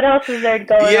not? What else is there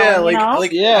going on?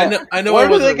 Yeah, yeah. I know.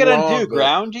 What are they gonna do?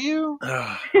 Ground you?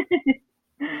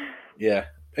 Yeah.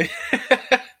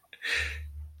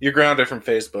 You're grounded from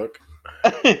Facebook.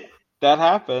 that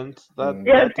happens. That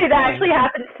actually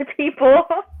happens to people.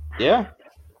 Yeah.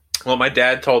 Well, my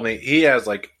dad told me he has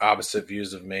like opposite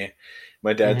views of me.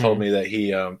 My dad told me that he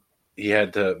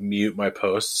had to mute my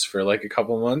posts for like a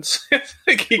couple months.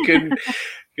 Like he couldn't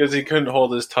because he couldn't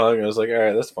hold his tongue. I was like, all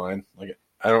right, that's fine. Like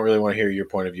I don't really want to hear your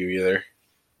point of view either.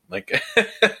 Like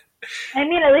I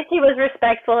mean, at least he was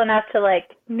respectful enough to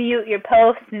like mute your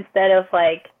posts instead of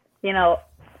like,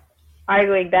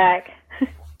 arguing back.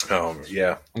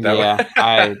 Yeah.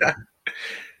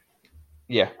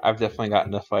 I've definitely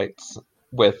gotten into fights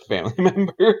with family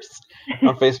members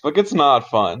on Facebook. It's not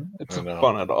fun. It's not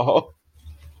fun at all.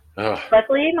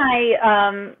 Luckily,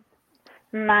 my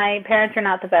parents are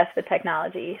not the best with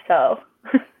technology, so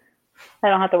I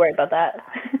don't have to worry about that.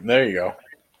 There you go.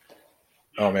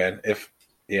 Oh man, I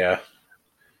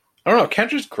don't know.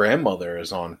 Kendra's grandmother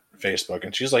is on Facebook,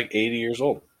 and she's like 80 years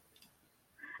old.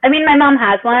 I mean, my mom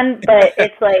has one, but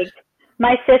it's like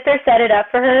my sister set it up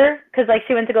for her because like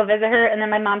she went to go visit her, and then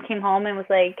my mom came home and was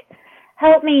like,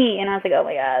 "Help me!" And I was like, "Oh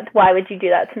my god, why would you do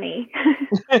that to me?"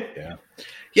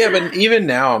 Yeah, but even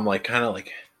now, I'm like kind of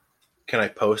like, can I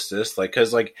post this? Like,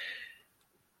 because like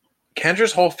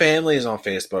Kendra's whole family is on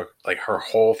Facebook, like her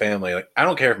whole family. Like, I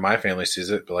don't care if my family sees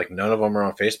it, but like none of them are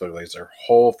on Facebook. Like, it's her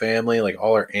whole family, like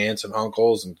all her aunts and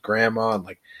uncles and grandma, and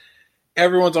like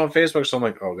everyone's on Facebook. So I'm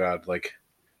like, oh god, like,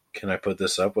 can I put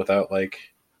this up without like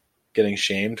getting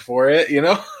shamed for it?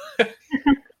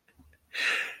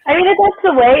 I mean, if that's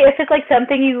the way, if it's like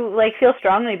something you like feel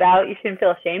strongly about, you shouldn't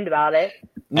feel ashamed about it.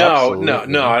 No,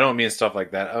 I don't mean stuff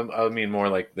like that. I mean more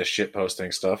like the shit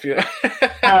posting stuff. Yeah.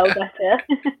 Oh, gotcha.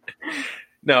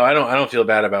 No, I don't feel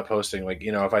bad about posting. Like,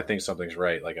 if I think something's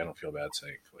right, like I don't feel bad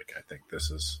saying like I think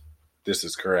this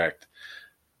is correct.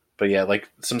 But yeah, like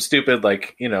some stupid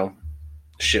like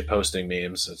shit posting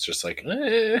memes. It's just like,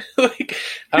 like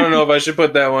I don't know if I should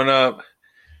put that one up.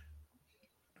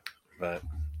 But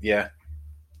yeah,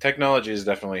 technology has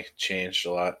definitely changed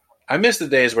a lot. I miss the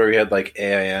days where we had like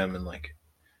AIM and like,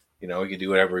 we could do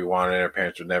whatever we wanted. Our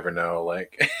parents would never know.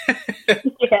 Like,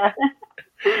 yeah,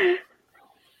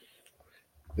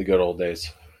 the good old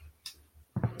days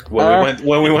when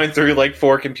we went through like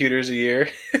 4 computers a year.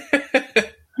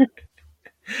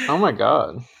 Oh my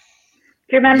god! Do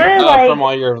you remember from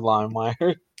all your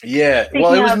LimeWire? Yeah,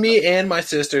 well, it was me and my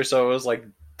sister, so it was like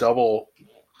double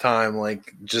time,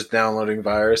 like just downloading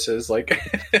viruses. Like,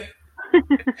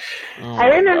 I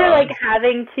remember like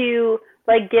having to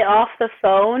like get off the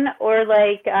phone or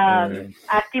like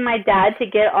asking my dad to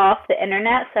get off the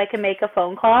internet so I could make a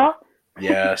phone call.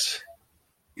 Yes.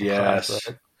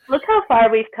 Look how far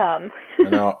we've come. I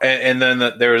know. And then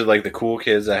there was like the cool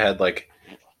kids that had like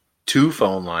 2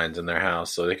 phone lines in their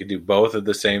house so they could do both at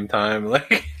the same time.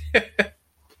 Like,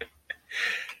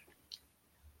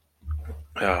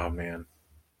 oh man.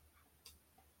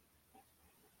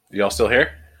 Y'all still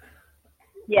here?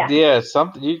 Yeah. Yeah,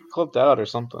 something you clipped out or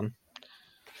something.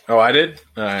 Oh, I did?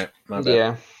 All right. My bad.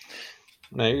 Yeah.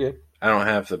 No, you're good. I don't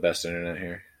have the best internet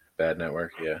here. Bad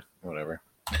network. Yeah, whatever.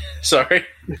 Sorry.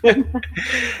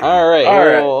 All right.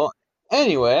 Well,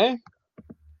 anyway.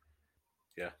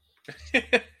 Yeah.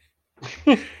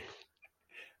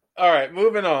 All right,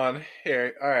 moving on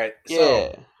here. All right.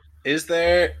 So, is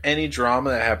there any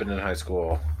drama that happened in high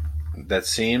school that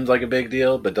seemed like a big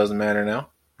deal but doesn't matter now?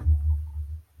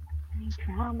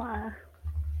 Drama.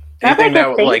 Anything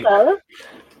that like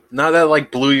not that like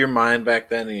blew your mind back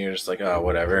then and you're just like, oh,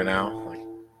 whatever now? Like,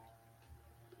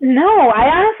 no, I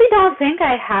honestly don't think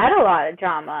I had a lot of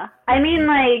drama. I mean,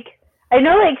 like, I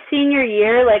know like senior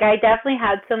year, like I definitely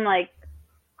had some like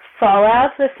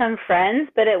fallouts with some friends,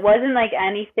 but it wasn't like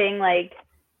anything like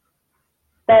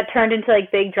that turned into like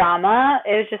big drama.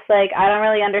 It was just like, I don't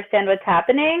really understand what's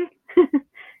happening.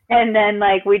 And then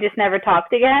like we just never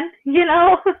talked again,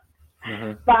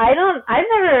 Mm-hmm. But I've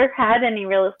never had any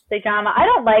real estate drama. I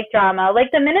don't like drama.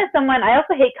 Like the minute I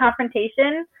also hate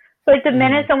confrontation. So like the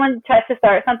minute someone tries to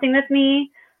start something with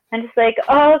me, I'm just like,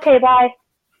 oh, okay, bye.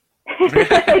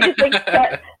 I just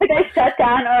I shut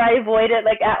down or I avoid it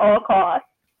like at all costs.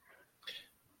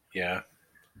 Yeah.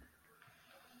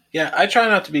 Yeah, I try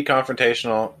not to be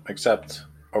confrontational except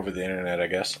over the internet, I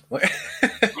guess.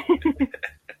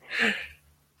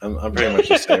 I'm pretty much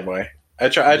the same way. I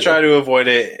try to avoid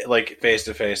it like face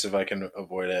to face if I can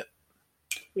avoid it.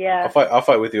 Yeah. I'll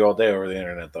fight with you all day over the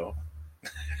internet though.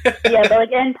 Yeah, but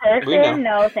like in person,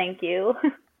 no, thank you.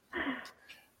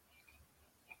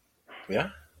 Yeah,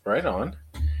 right on.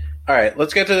 All right,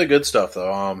 let's get to the good stuff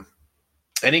though.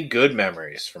 Any good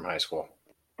memories from high school?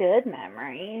 Good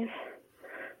memories.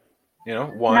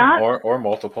 One or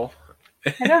multiple.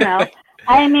 I don't know.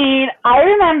 I mean, I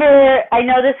remember, I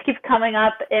know this keeps coming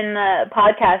up in the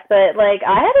podcast, but like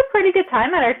I had a pretty good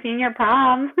time at our senior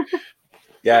prom.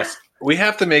 Yes. We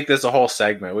have to make this a whole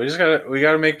segment. We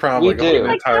gotta make prom like an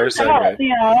entire segment. Up,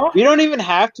 you know? We don't even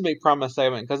have to make prom a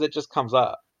segment because it just comes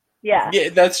up. Yeah. Yeah,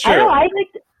 that's true. I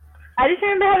just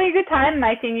remember having a good time in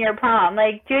my senior prom.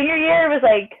 Like junior year it was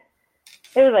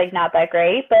like not that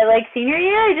great, but like senior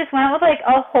year I just went with like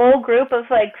a whole group of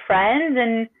like friends,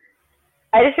 and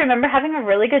I just remember having a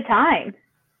really good time.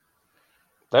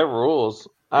 That rules.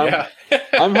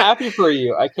 I'm happy for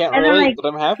you. I can't relate, but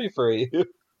I'm happy for you.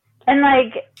 And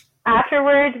like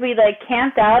afterwards we like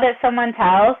camped out at someone's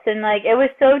house, and like it was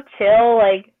so chill.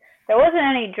 Like there wasn't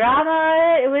any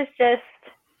drama. It was just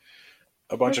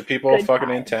a bunch of people fucking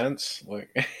time. Intense. Like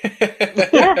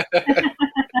yeah.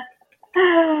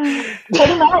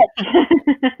 Pretty much.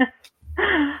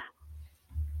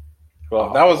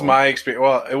 Well, that was my experience.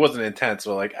 Well, it wasn't intense,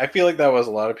 but like I feel like that was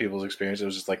a lot of people's experience. It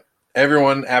was just like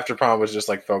everyone after prom was just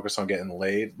like focused on getting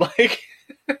laid. Like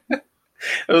it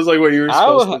was like what you were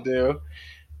supposed to do.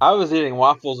 I was eating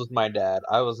waffles with my dad.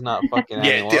 I was not fucking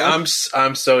anyone. Dude,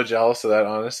 I'm so jealous of that,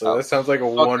 honestly. That sounds like a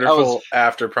wonderful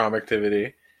after prom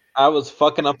activity. I was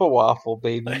fucking up a waffle,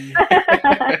 baby.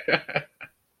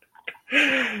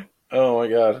 Oh my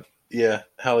god. Yeah,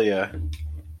 hell yeah.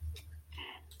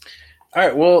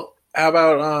 Alright, well, how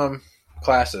about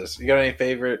classes? You got any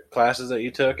favorite classes that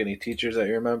you took? Any teachers that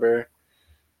you remember?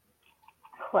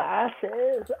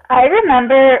 Classes. I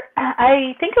remember,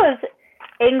 I think it was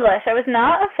English. I was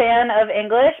not a fan of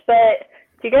English, but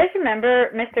do you guys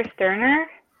remember Mr. Sterner?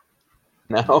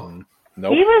 No.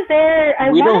 Nope. He was there.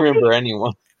 We don't remember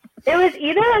anyone. It was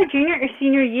either our junior or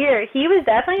senior year. He was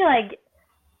definitely like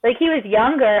he was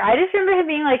younger. I just remember him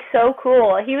being like so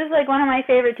cool. He was like one of my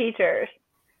favorite teachers.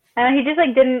 And he just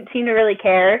like didn't seem to really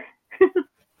care. I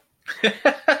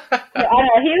don't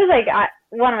know. He was like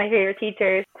one of my favorite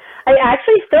teachers. I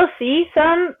actually still see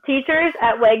some teachers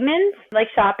at Wegmans, like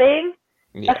shopping.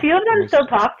 Yeah, a few of them still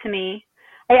talk to me.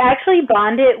 I actually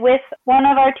bonded with one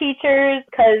of our teachers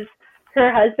because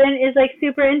her husband is like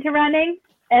super into running.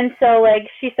 And so like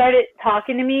she started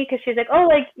talking to me because she's like, oh,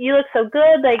 like you look so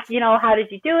good. Like, you know, how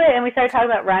did you do it? And we started talking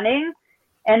about running.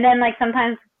 And then like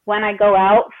sometimes when I go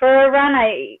out for a run,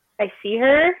 I see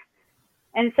her.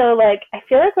 And so like I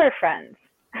feel like we're friends.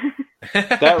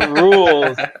 That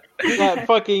rules. That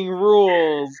fucking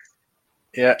rules.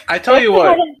 Yeah, I tell you what.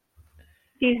 I haven't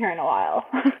seen her in a while.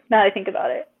 Now that I think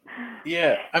about it.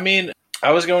 Yeah, I mean,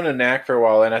 I was going to NAC for a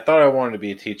while, and I thought I wanted to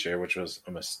be a teacher, which was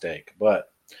a mistake.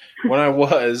 But when I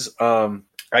was,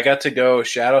 I got to go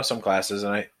shadow some classes,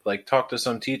 and I like talked to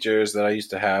some teachers that I used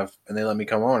to have, and they let me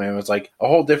come on. And it was like a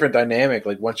whole different dynamic.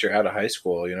 Like once you're out of high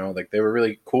school, you know, like they were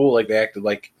really cool. Like they acted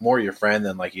like more your friend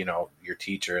than like, you know, your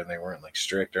teacher, and they weren't like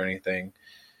strict or anything.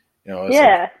 You know,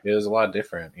 it was a lot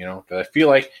different. You know, because I feel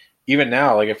like even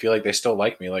now, like I feel like they still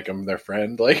like me, like I'm their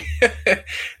friend. Like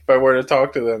if I were to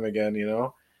talk to them again, you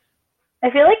know. I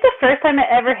feel like the first time it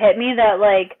ever hit me that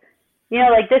like, you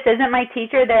know, like this isn't my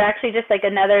teacher. They're actually just like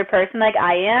another person like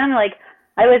I am. Like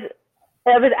I was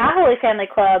at Holy Family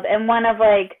Club, and one of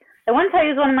like, I want to tell you,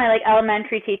 was one of my like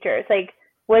elementary teachers, like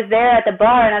was there at the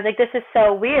bar, and I was like, this is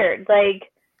so weird.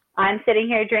 Like I'm sitting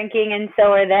here drinking and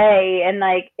so are they. And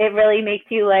like, it really makes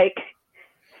you like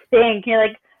think. You're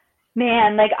like,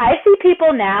 man, like I see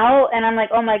people now and I'm like,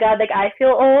 oh my God, like I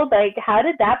feel old. Like how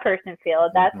did that person feel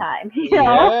at that time? You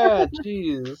know? Yeah,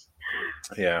 jeez.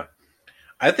 Yeah.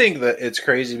 I think that it's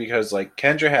crazy because like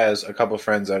Kendra has a couple of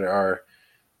friends that are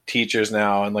teachers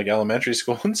now in like elementary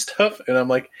school and stuff. And I'm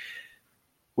like,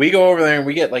 we go over there and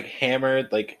we get like hammered.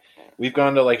 Like we've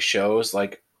gone to like shows,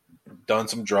 like done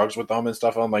some drugs with them and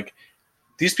stuff. I'm like,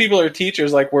 these people are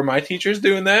teachers. Like, were my teachers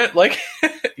doing that? Like,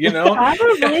 you know?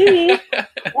 Probably.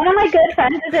 One of my good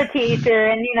friends is a teacher,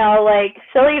 and, you know, like,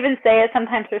 she'll even say it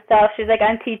sometimes herself. She's like,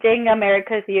 I'm teaching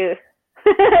America's youth.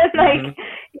 Like,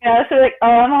 you know, so like, oh,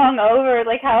 I'm hungover.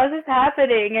 Like, how is this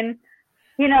happening? And,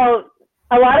 you know,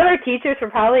 a lot of our teachers were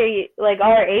probably, like,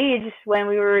 our age when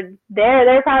we were there.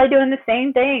 They were probably doing the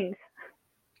same things.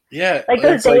 Yeah. Like,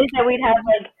 those days that we'd have,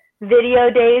 like, video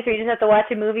days where you just have to watch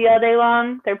a movie all day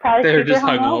long. They're super just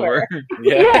hungover.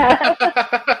 Yeah.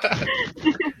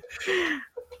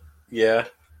 Yeah.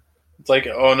 It's like,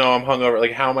 oh no, I'm hungover.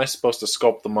 Like, how am I supposed to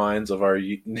sculpt the minds of our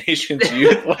nation's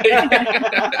youth? Like...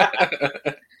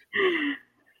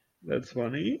 That's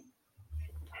funny.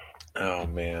 Oh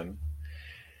man.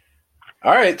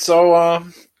 All right, so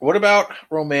what about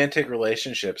romantic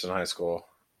relationships in high school?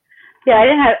 Yeah, I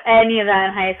didn't have any of that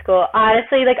in high school.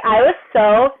 Honestly, like I was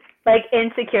so like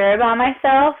insecure about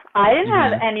myself. I didn't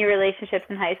have any relationships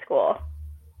in high school.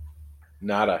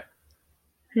 Nada.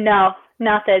 No,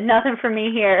 nothing for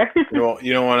me here.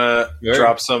 You don't want to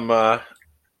drop some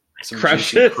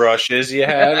crushes? Crushes you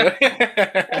had?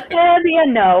 Yeah,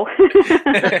 no.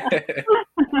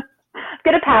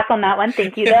 Gonna pass on that one.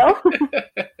 Thank you, though.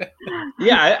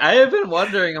 Yeah, I have been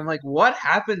wondering. I'm like, what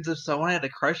happens if someone had a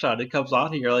crush on it comes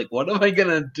on here? Like, what am I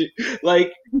gonna do?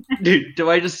 Like, dude, do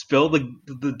I just spill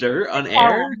the dirt on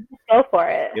air? Go for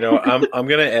it. You know, I'm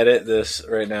gonna edit this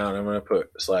right now, and I'm gonna put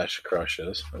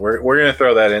 /crushes. We're gonna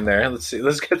throw that in there. Let's see.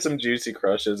 Let's get some juicy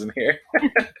crushes in here.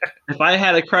 If I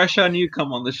had a crush on you,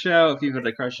 come on the show. If you had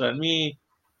a crush on me,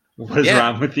 what is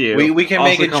wrong with you? We can also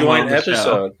make a joint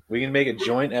episode. We can make a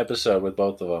joint episode with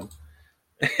both of them.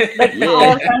 Like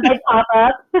all of a sudden they pop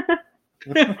up.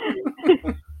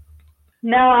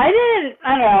 No, I didn't.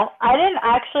 I don't know. I didn't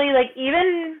actually like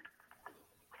even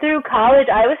through college.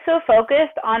 I was so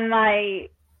focused on my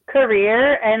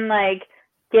career and like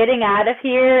getting out of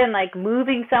here and like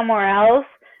moving somewhere else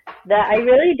that I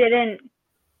really didn't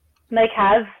like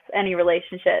have any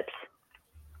relationships.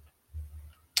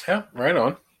 Yeah, right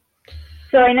on.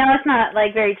 So I know it's not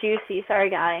like very juicy. Sorry,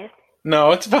 guys.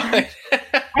 No, it's fine.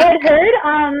 I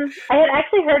had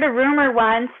actually heard a rumor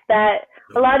once that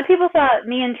a lot of people thought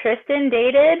me and Tristan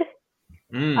dated.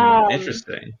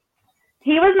 Interesting.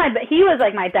 He was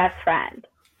like my best friend,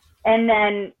 and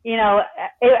then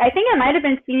I think it might have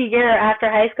been senior year after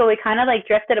high school. We kind of like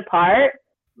drifted apart.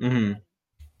 Mm-hmm.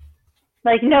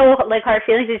 Like no like hard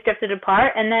feelings, just drifted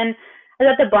apart. And then I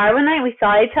was at the bar one night. We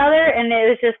saw each other, and it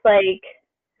was just like,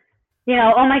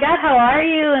 oh my God, how are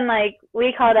you? And like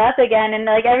we called up again, and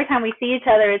like every time we see each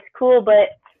other, it's cool. But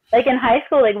like in high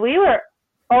school, like we were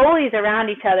always around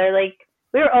each other. Like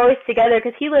we were always together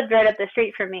because he lived right up the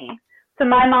street from me. So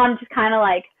my mom just kind of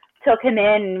like took him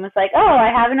in and was like, "Oh,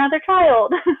 I have another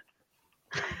child."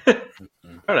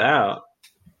 Cut out.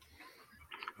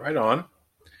 Right on.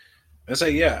 I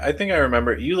say, yeah, I think I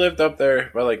remember you lived up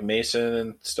there by like Mason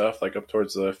and stuff, like up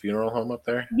towards the funeral home up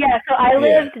there. Yeah, so I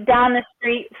lived down the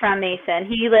street from Mason.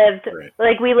 He lived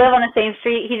like we live on the same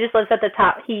street. He just lives at the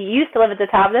top. He used to live at the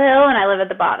top of the hill, and I live at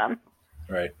the bottom.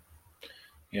 Right.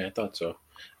 Yeah, I thought so.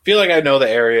 I feel like I know the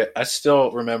area. I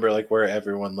still remember like where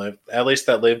everyone lived, at least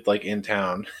that lived like in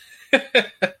town.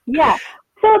 Yeah.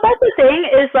 So that's the thing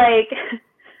is like,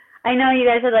 I know you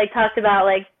guys had like talked about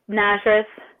like Nazareth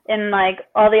in like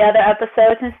all the other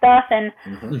episodes and stuff, and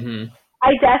Mm-hmm.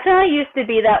 I definitely used to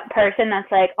be that person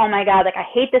that's like, oh my God, like I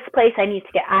hate this place, I need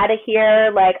to get out of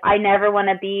here, like I never want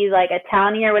to be like a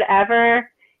townie or whatever.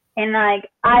 And like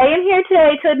I am here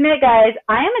today to admit, guys,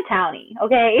 I am a townie,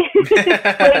 okay?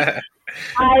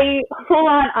 Like,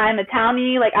 I'm a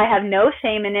townie, like I have no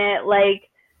shame in it. Like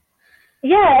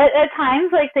yeah, at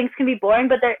times like things can be boring,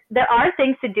 but there are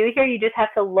things to do here. You just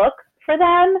have to look for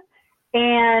them.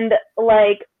 And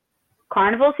like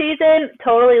carnival season,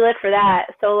 totally lit for that.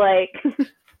 So like,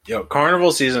 yo,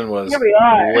 carnival season was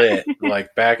lit.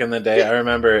 Like back in the day, I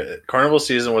remember carnival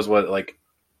season was what like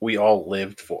we all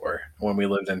lived for when we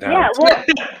lived in town. Yeah, well,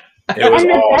 it was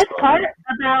and the awesome.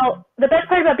 best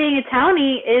part about being a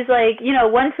townie is like,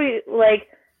 once we like,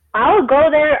 I'll go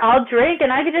there, I'll drink,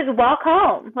 and I could just walk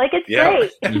home. Like it's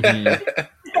great. Mm-hmm.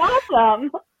 It's awesome.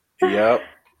 Yep.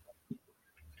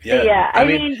 Yeah. I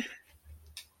mean,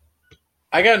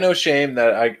 I got no shame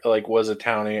that I like was a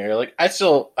townie or like I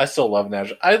still love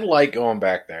Nashville. I like going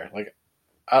back there. Like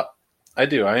I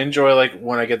do. I enjoy like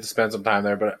when I get to spend some time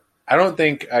there, but I don't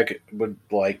think I would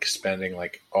like spending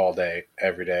like all day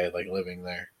every day like living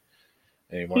there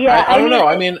anymore. Yeah, I don't know.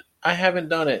 I mean, I haven't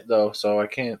done it though, so I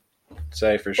can't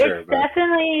say for sure. It's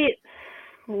definitely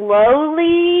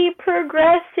slowly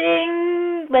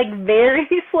progressing, like very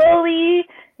slowly.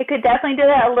 It could definitely do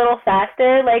that a little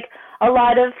faster. Like a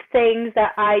lot of things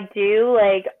that I do,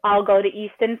 like I'll go to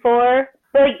Easton for.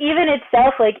 But like even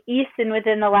itself, like Easton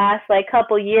within the last like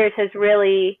couple years has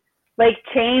really like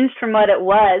changed from what it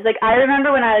was. Like I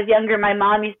remember when I was younger, my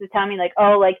mom used to tell me like,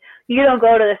 oh, like you don't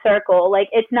go to the Circle, like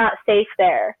it's not safe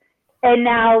there. And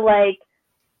now like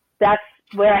that's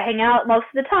where I hang out most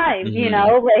of the time,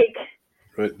 Mm-hmm. like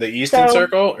the Easton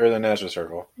Circle or the Nazareth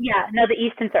Circle? Yeah, no, the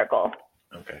Easton Circle.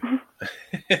 Okay.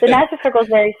 The Nazareth Circle is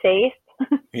very safe.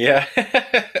 Yeah.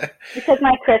 I took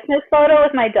my Christmas photo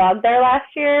with my dog there last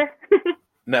year.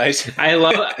 Nice. I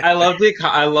love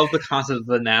the concept of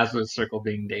the Nazareth Circle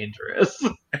being dangerous.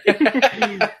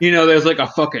 There's like a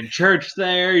fucking church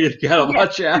there. You gotta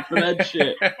watch out for that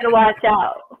shit. Gotta watch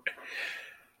out.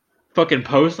 Fucking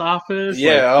post office.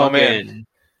 Yeah. Like, man.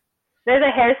 There's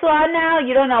a hair salon now.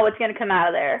 You don't know what's gonna come out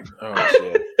of there. Oh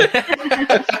shit.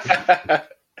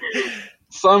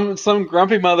 Some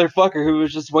grumpy motherfucker who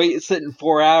was just sitting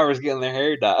 4 hours getting their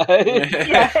hair dyed.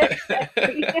 Yeah,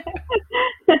 exactly.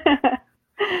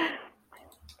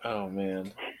 Oh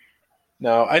man.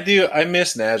 No, I do. I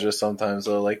miss Nazareth sometimes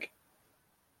though. Like,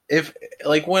 if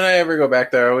like when I ever go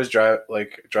back there, I always drive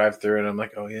through, and I'm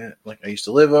like, oh yeah, like I used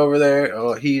to live over there.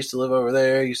 Oh, he used to live over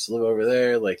there. He used to live over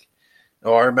there. Like,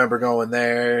 oh, I remember going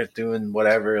there, doing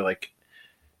whatever. Like,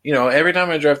 every time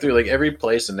I drive through, like every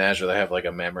place in Nazareth, I have like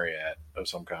a memory at of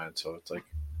some kind. So it's like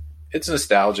it's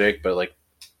nostalgic, but like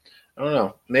I don't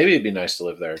know. Maybe it'd be nice to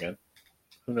live there again.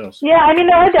 Who knows? Yeah, I mean,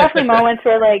 there are definitely moments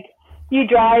where like you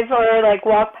drive or like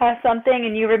walk past something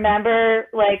and you remember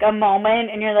like a moment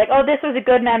and you're like, oh, this was a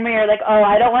good memory, or like, oh,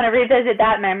 I don't want to revisit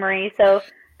that memory. So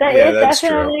that is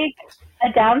definitely true.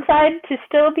 A downside to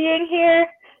still being here,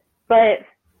 but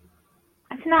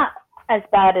it's not as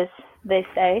bad as they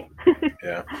say.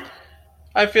 Yeah.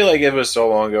 I feel like it was so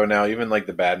long ago now, even like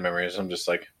the bad memories, I'm just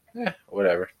like,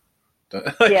 whatever.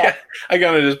 Yeah. I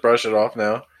kind of just brush it off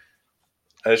now.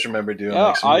 I just remember doing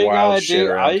like some wild shit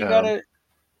around town.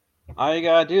 All you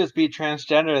gotta do is be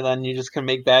transgender, then you just can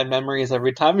make bad memories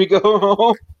every time you go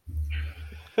home.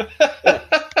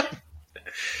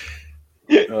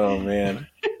 Oh man.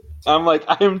 I'm like,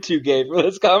 I am too gay for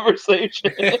this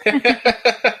conversation.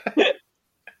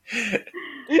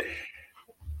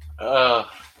 Oh.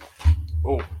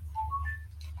 All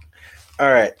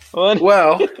right.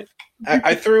 Well,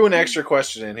 I threw an extra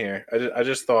question in here. I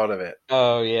just thought of it.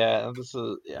 Oh yeah,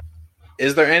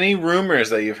 Is there any rumors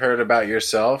that you've heard about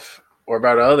yourself or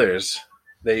about others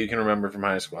that you can remember from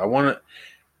high school? I want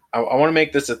to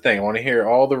make this a thing. I want to hear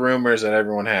all the rumors that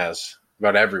everyone has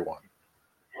about everyone.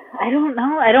 I don't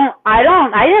know.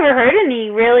 I never heard any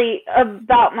really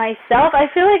about myself. I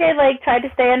feel like I like tried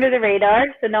to stay under the radar,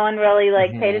 so no one really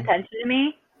like paid attention to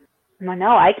me.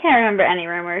 No, I can't remember any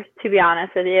rumors, to be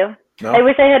honest with you. No? I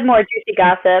wish I had more juicy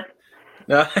gossip.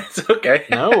 No, it's okay.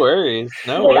 No worries.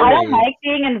 No worries. I don't like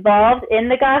being involved in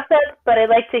the gossip, but I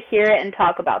like to hear it and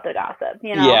talk about the gossip,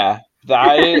 Yeah,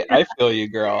 I feel you,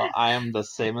 girl. I am the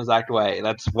same exact way.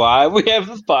 That's why we have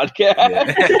this podcast.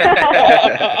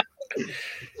 Yeah.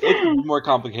 It's more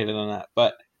complicated than that,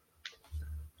 but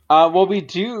we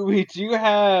do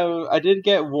have. I did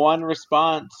get one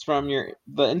response from the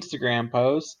Instagram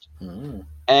post.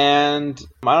 And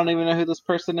I don't even know who this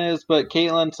person is, but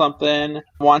Caitlin something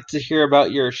wants to hear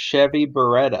about your Chevy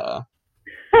Beretta.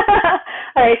 All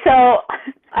right, so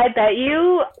I bet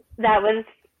you that was.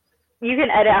 You can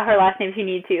edit out her last name if you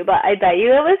need to, but I bet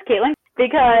you it was Caitlin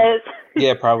because.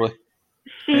 Yeah, probably.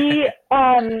 She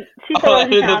I'll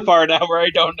edit the part out where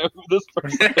I don't know who this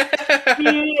person is.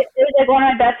 She is like one of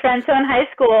my best friends. So in high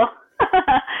school,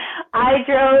 I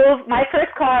drove. My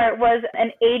first car was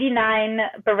an '89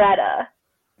 Beretta.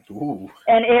 Ooh.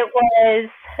 And it was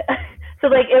so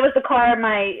like it was the car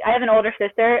I have an older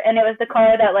sister, and it was the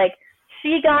car that like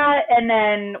she got, and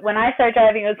then when I started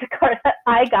driving, it was the car that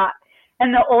I got.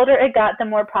 And the older it got, the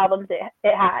more problems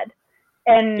it had.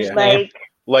 And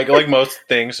like most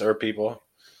things or people.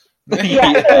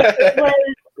 Yeah, it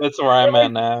was. That's where I'm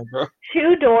at now, bro.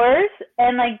 2 doors,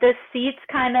 and like the seats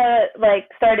kind of like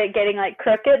started getting like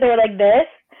crooked. They were like this.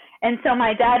 And so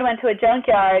my dad went to a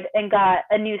junkyard and got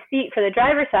a new seat for the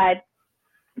driver's side,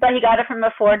 but he got it from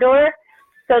a 4-door,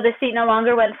 so the seat no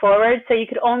longer went forward, so you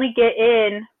could only get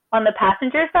in on the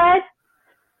passenger side.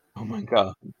 Oh my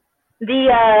god.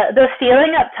 The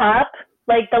ceiling up top,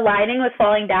 like the lining was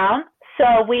falling down,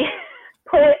 so we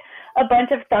put a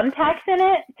bunch of thumbtacks in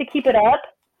it to keep it up,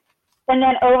 and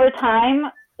then over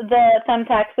time the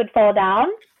thumbtacks would fall down.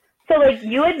 So like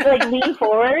you would like lean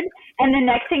forward, and the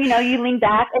next thing you know, you lean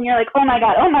back, and you're like, oh my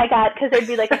god, because there'd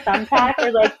be like a thumbtack,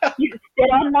 or like you sit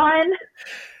on one.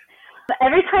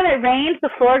 Every time it rained, the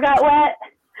floor got wet.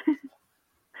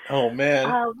 Oh man.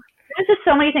 There's just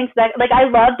so many things that like I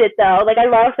loved it though. Like I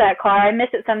loved that car. I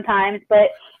miss it sometimes,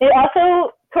 but it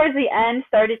also towards the end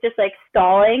started just like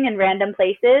stalling in random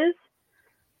places.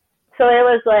 So it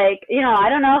was like, I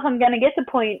don't know if I'm gonna get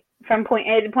from point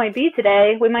A to point B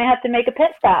today. We might have to make a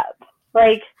pit stop.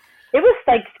 Like it was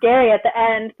like scary at the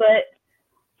end, but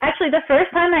actually the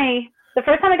first time I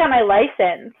got my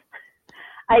license,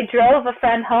 I drove a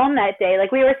friend home that day.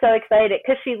 Like we were so excited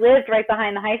because she lived right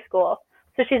behind the high school.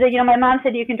 So she said, my mom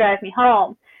said you can drive me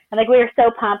home. And like we were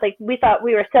so pumped, like we thought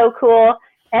we were so cool.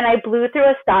 And I blew through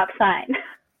a stop sign.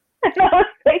 And I was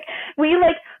like, we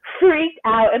like freaked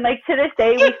out. And like to this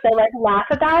day, we still like laugh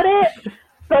about it.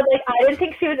 But like I didn't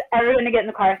think she was ever going to get in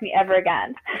the car with me ever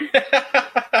again.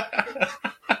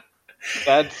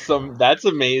 That's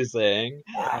amazing.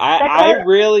 I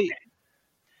really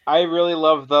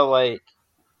love the like,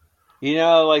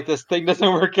 like this thing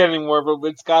doesn't work anymore, but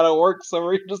it's gotta work, so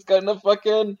we're just gonna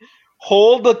fucking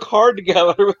hold the car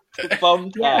together with the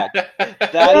thumbtack.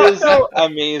 That is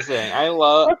amazing. I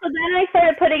love. Also, then I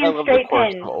started putting in straight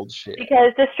pins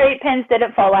because the straight pins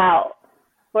didn't fall out.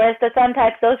 Whereas the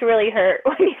thumbtacks, those really hurt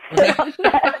when you sit on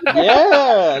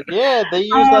that. Yeah, they use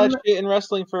that shit in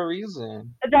wrestling for a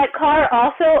reason. That car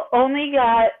also only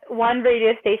got one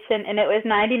radio station, and it was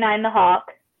 99 The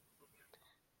Hawk.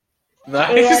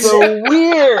 Nice. So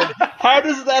weird. How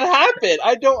does that happen?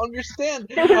 I don't understand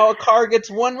how a car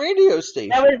gets one radio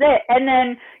station. That was it. And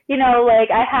then, it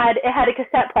had a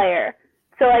cassette player.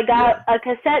 So I got a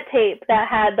cassette tape that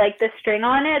had, the string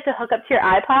on it to hook up to your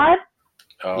iPod.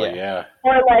 Oh, yeah.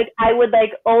 Or, I would,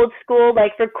 old school,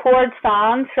 record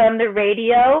songs from the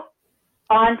radio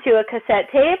onto a cassette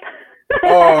tape.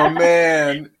 Oh,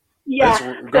 man. Yeah.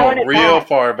 That's going real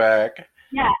far back.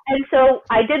 Yeah, and so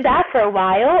I did that for a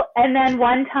while, and then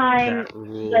one time,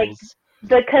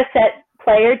 the cassette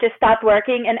player just stopped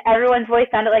working, and everyone's voice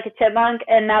sounded like a chipmunk,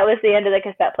 and that was the end of the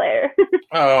cassette player.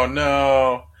 Oh,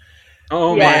 no.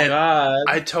 Oh, my God.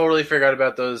 I totally forgot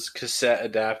about those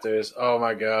cassette adapters. Oh,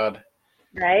 my God.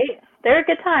 Right? They're a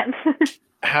good time.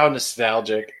 How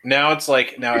nostalgic. Now it's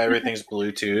now everything's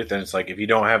Bluetooth, and it's if you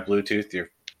don't have Bluetooth, you're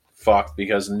fucked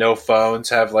because no phones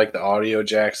have the audio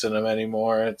jacks in them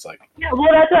anymore. It's yeah, well,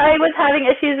 that's why I was having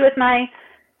issues with my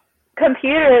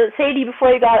computer. Sadie,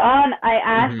 before you got on, I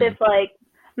asked if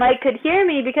Mike could hear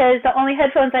me because the only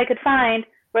headphones I could find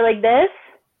were this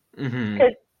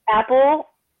because Apple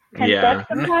can suck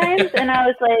sometimes, and I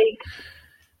was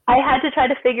I had to try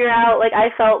to figure out, I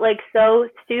felt so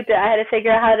stupid. I had to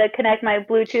figure out how to connect my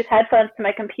Bluetooth headphones to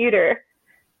my computer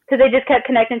because they just kept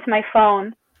connecting to my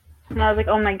phone. And I was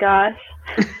oh my gosh.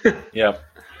 Yep.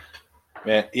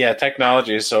 Man, yeah,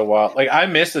 technology is so wild. I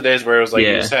miss the days where it was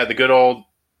you just had the good old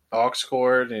aux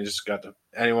cord and you just got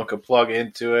anyone could plug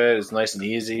into it. It's nice and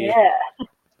easy. Yeah.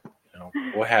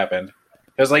 What happened?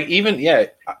 Because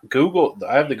Google.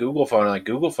 I have the Google phone, and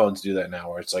Google phones do that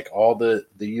now, where it's all the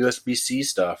USB-C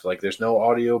stuff. There's no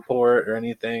audio port or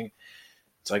anything.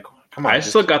 It's come on. I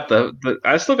still got the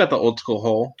old school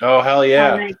hole. Oh hell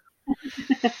yeah!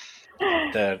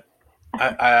 Dad,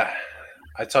 I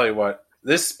tell you what,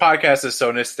 this podcast is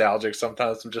so nostalgic.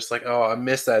 Sometimes I'm just oh, I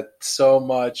miss that so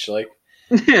much. Oh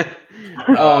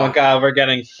my God, we're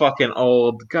getting fucking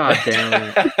old. God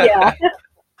damn it. Yeah.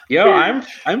 Yo,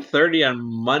 I'm 30 on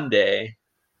Monday.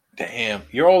 Damn,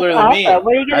 you're older than me.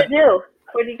 What are you gonna do?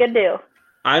 What are you gonna do?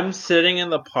 I'm sitting in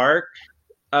the park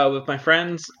with my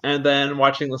friends and then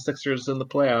watching the Sixers in the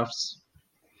playoffs.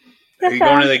 Are you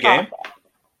going to the game?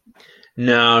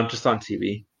 No, just on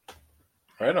TV.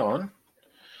 Right on.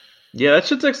 Yeah, that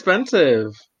shit's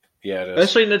expensive. Yeah, it is.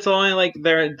 Especially it's only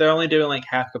they're only doing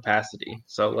half capacity,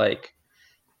 so so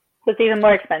it's even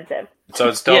more expensive. So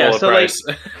it's double the price.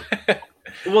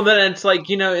 Well, then it's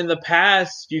in the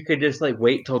past you could just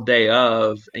wait till day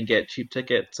of and get cheap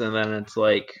tickets, and then it's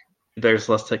there's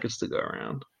less tickets to go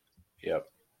around. Yep.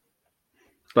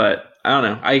 But I don't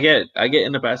know. I get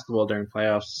into basketball during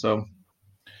playoffs, so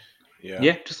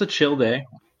yeah, just a chill day.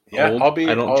 Yeah,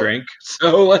 I don't drink,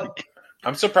 so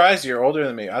I'm surprised you're older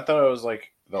than me. I thought I was the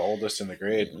oldest in the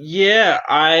grade. Yeah,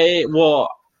 I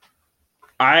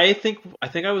think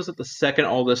I was at the second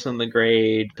oldest in the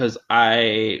grade because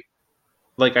I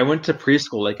went to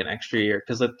preschool an extra year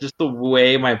because just the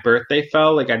way my birthday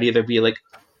fell, I'd either be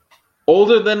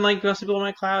older than most people in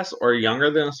my class or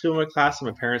younger than most people in my class, and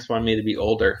my parents wanted me to be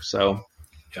older, so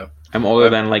yep. I'm older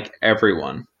than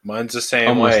everyone. Mine's the same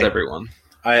almost way. Everyone.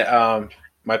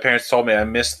 My parents told me I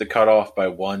missed the cutoff by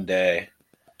one day.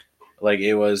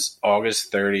 It was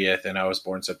August 30th, and I was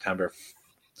born September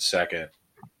 2nd.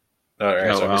 So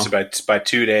I missed it by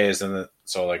 2 days, and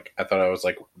so I thought I was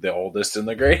the oldest in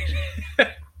the grade.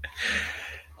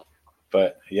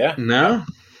 But yeah, no,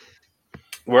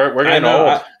 we're getting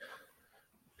old.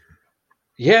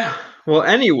 Yeah. Well,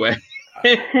 anyway,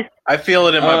 I feel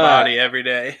it in my body every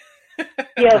day.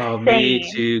 Yeah,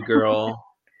 me too, girl.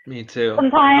 Me too.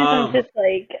 Sometimes I'm just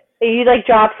you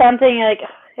drop something, you're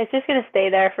it's just gonna stay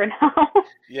there for now.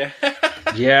 Yeah.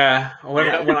 Yeah.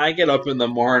 When I get up in the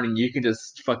morning, you can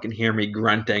just fucking hear me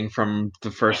grunting from the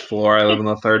first floor. I live on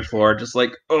the third floor, just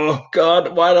oh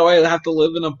God, why do I have to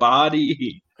live in a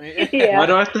body? Yeah. Why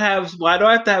do I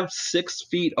have to have 6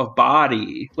 feet of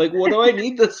body? What do I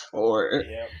need this for?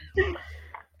 Yep.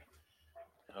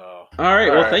 Oh. All right.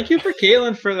 Well, thank you for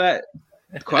Caitlin for that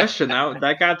question.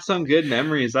 That got some good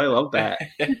memories. I love that.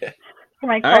 For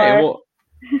my car. All right. Well,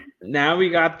 now we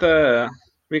got the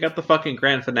fucking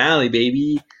grand finale,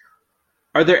 baby.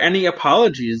 Are there any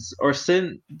apologies or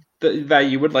sin that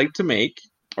you would like to make,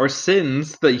 or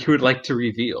sins that you would like to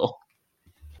reveal?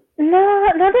 No,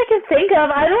 not that I can think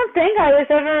of. I don't think I was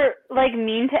ever like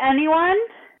mean to anyone.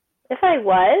 If I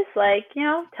was, like,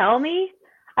 tell me.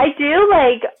 I do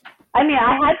like. I mean,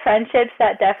 I had friendships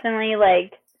that definitely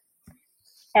like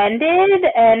ended,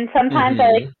 and sometimes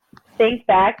I like think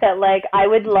back that like I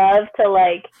would love to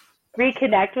like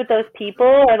reconnect with those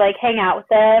people or like hang out with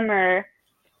them or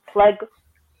like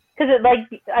because it like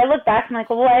I look back and I'm like,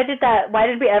 well, why did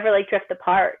we ever like drift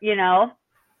apart, and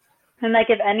like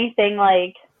if anything,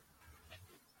 like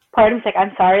part of me's like,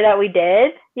 I'm sorry that we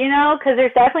did, because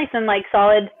there's definitely some like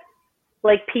solid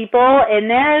like people in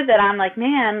there that I'm like,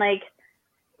 man, like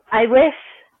I wish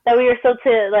that we were still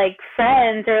to like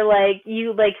friends, or like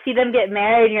you like see them get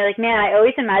married and you're like, man, I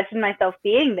always imagined myself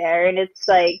being there, and it's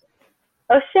like,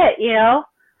 oh shit,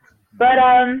 but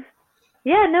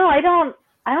yeah, no, I don't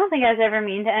think I was ever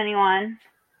mean to anyone.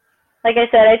 Like I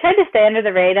said, I tried to stay under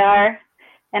the radar,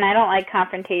 and I don't like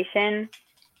confrontation,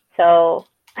 so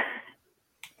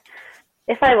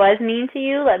if I was mean to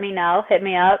you, let me know, hit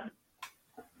me up,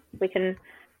 we can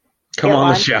come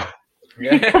on the show.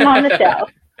 Come on the show.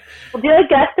 We'll do a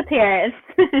guest appearance.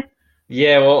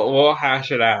 Yeah, we'll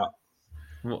hash it out.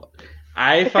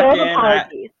 I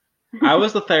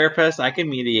was the therapist. I can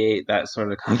mediate that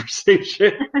sort of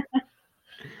conversation.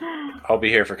 I'll be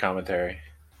here for commentary.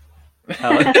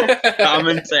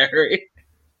 Commentary.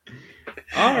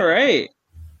 All right.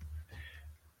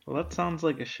 Well, that sounds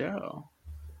like a show.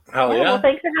 Hell yeah. Well,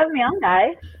 thanks for having me on,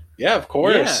 guys. Yeah, of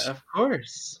course. Yeah, of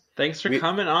course. Thanks for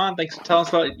coming on. Thanks for telling us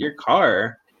about your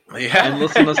car. Yeah. And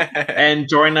listen to us and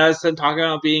join us and talk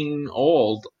about being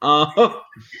old.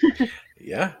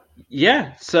 Yeah.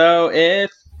 Yeah. So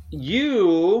if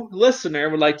you, listener,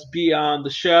 would like to be on the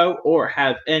show or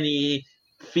have any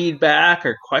feedback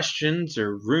or questions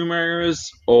or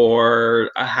rumors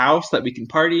or a house that we can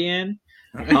party in,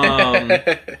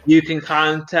 you can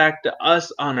contact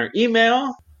us on our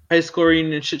email,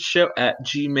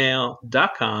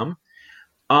 highschoolreunionshitshow@gmail.com.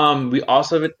 We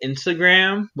also have an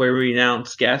Instagram where we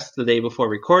announce guests the day before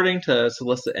recording to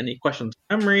solicit any questions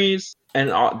or memories. And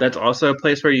that's also a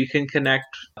place where you can connect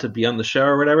to be on the show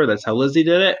or whatever. That's how Lizzie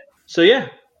did it. So yeah.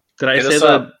 Did I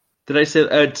say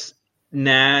it's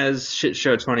Naz Shit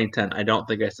Show 2010? I don't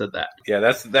think I said that. Yeah,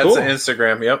 that's cool. The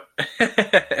Instagram. Yep.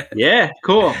 Yeah,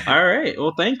 cool. All right.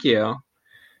 Well, thank you.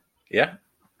 Yeah.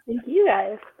 Thank you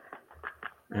guys.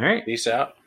 All right. Peace out.